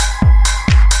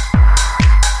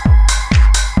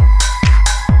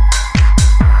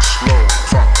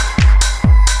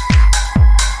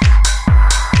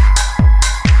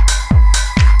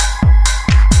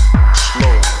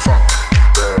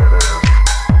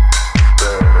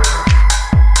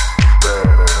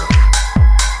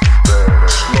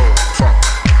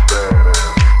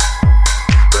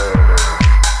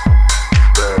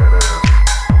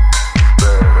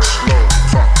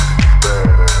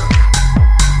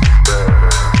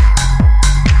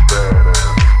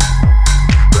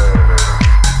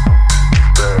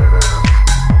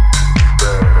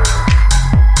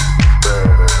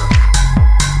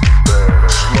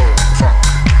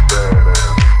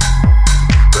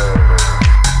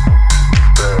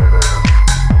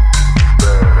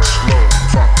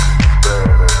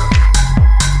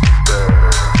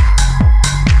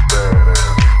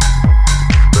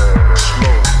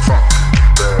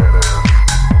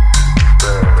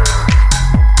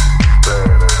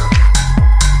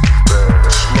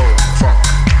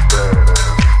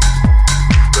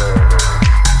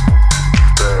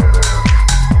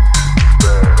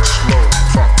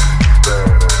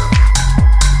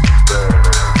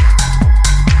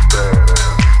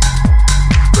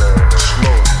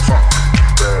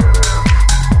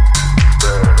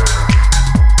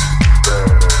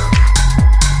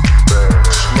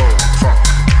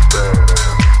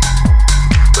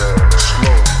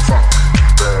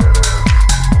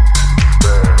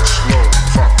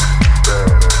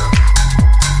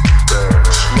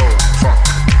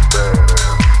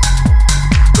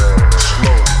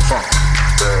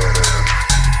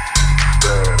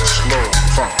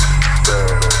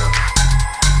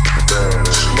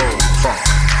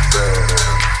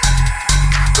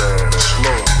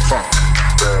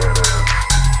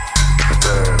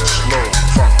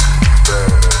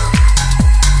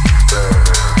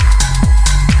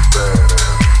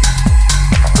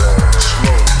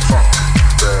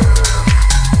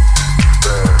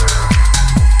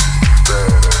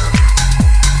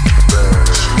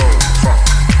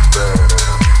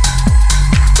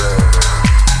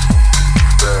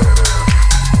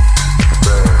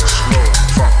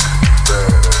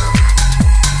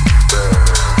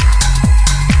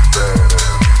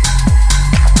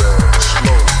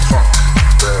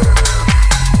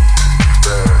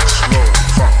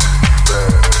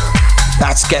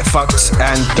 Get Fucked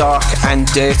and Dark and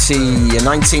Dirty in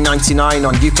 1999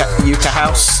 on Yuka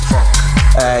House.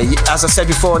 As I said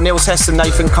before, Neil Test and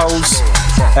Nathan Coles,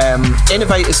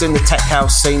 innovators in the tech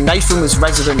house scene. Nathan was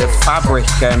resident of Fabric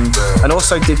and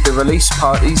also did the release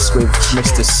parties with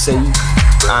Mr. C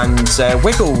and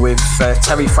Wiggle with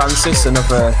Terry Francis,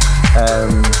 another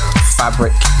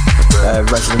Fabric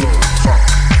resident.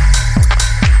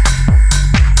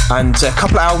 And a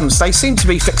couple of albums, they seem to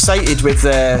be fixated with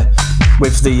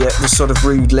the sort of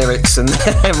rude lyrics and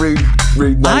rude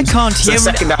names. I can't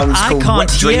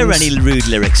hear any rude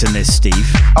lyrics in this, Steve.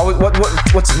 Oh,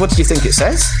 what do you think it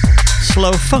says?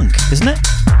 Slow funk, isn't it?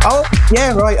 Oh,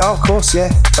 yeah, right. Oh, of course,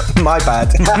 yeah. My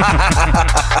bad.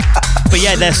 But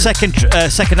yeah, their second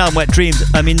album, Wet Dreams.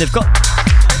 I mean, they've got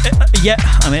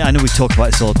I know we talk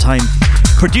about this all the time.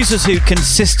 Producers who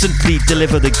consistently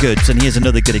deliver the goods, and here's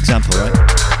another good example, right?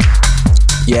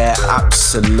 Yeah,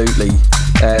 absolutely.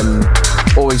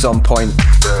 Always on point.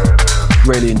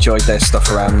 Really enjoyed their stuff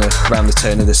around the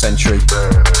turn of the century.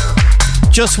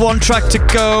 Just one track to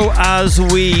go as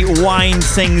we wind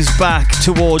things back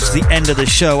towards the end of the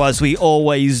show, as we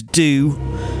always do.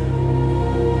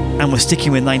 And we're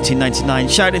sticking with 1999.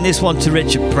 Shouting this one to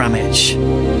Richard Bramage.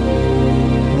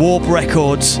 Warp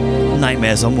Records,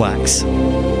 Nightmares on Wax.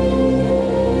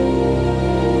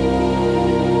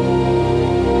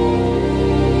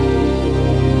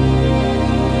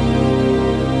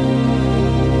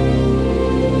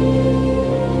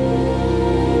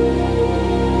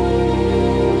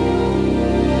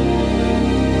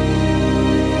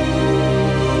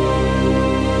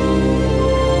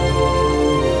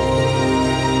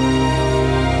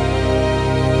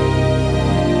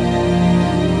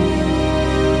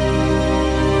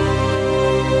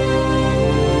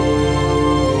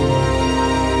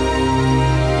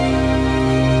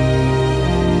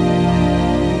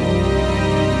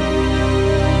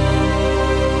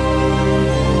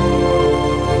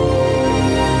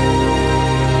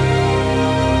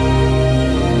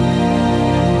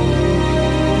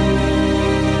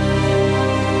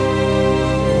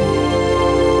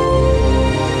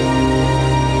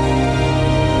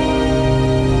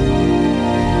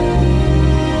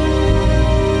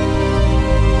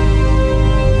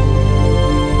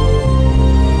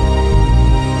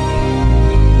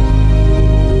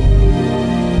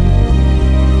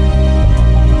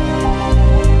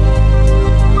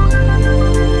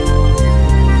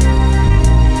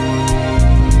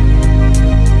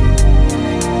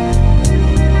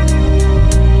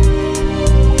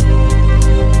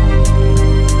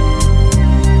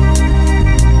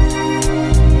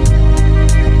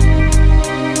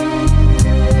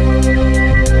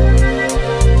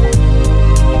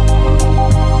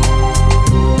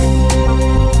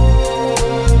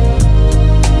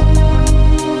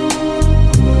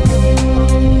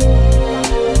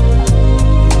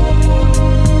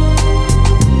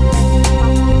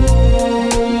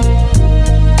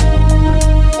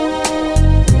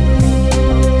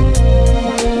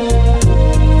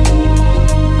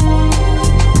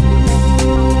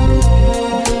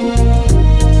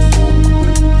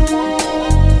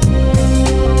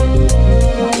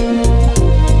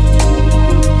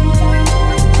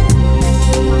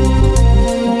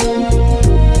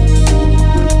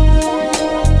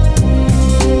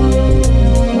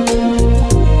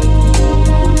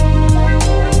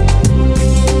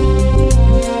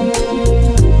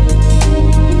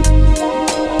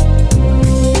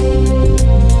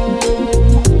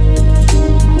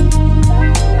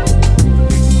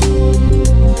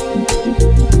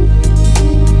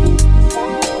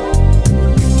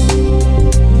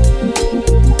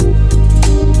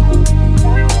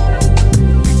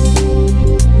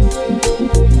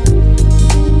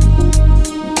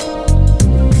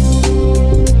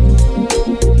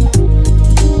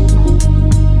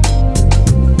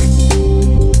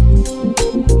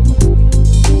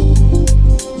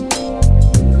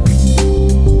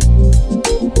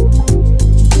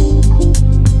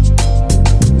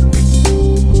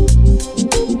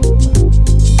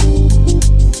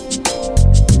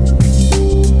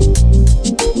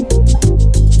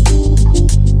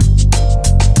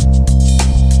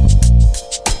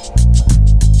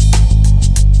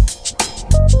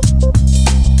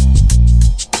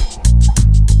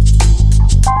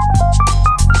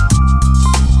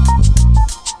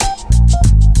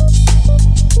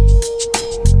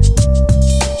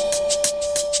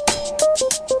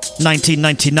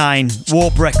 ...1999,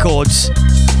 Warp Records,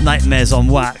 Nightmares on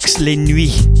Wax, Les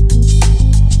Nuits.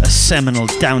 A seminal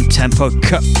down-tempo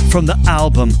cut from the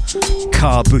album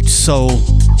Car Boot Soul.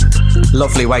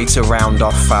 Lovely way to round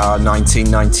off our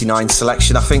 1999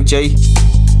 selection, I think, G.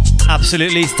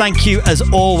 Absolutely. Thank you, as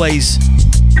always,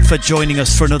 for joining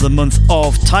us for another month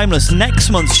of Timeless. Next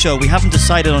month's show, we haven't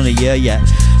decided on a year yet,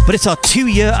 but it's our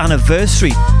 2-year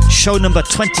anniversary. Show number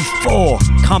 24.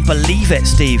 Can't believe it,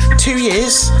 Steve. 2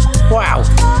 years? Wow.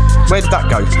 Where did that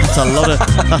go?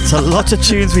 That's a lot of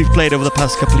tunes we've played over the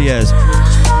past couple of years.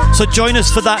 So join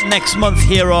us for that next month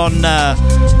here on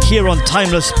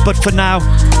Timeless. But for now,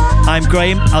 I'm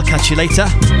Graham. I'll catch you later.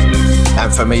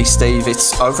 And for me, Steve,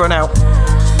 it's over and out.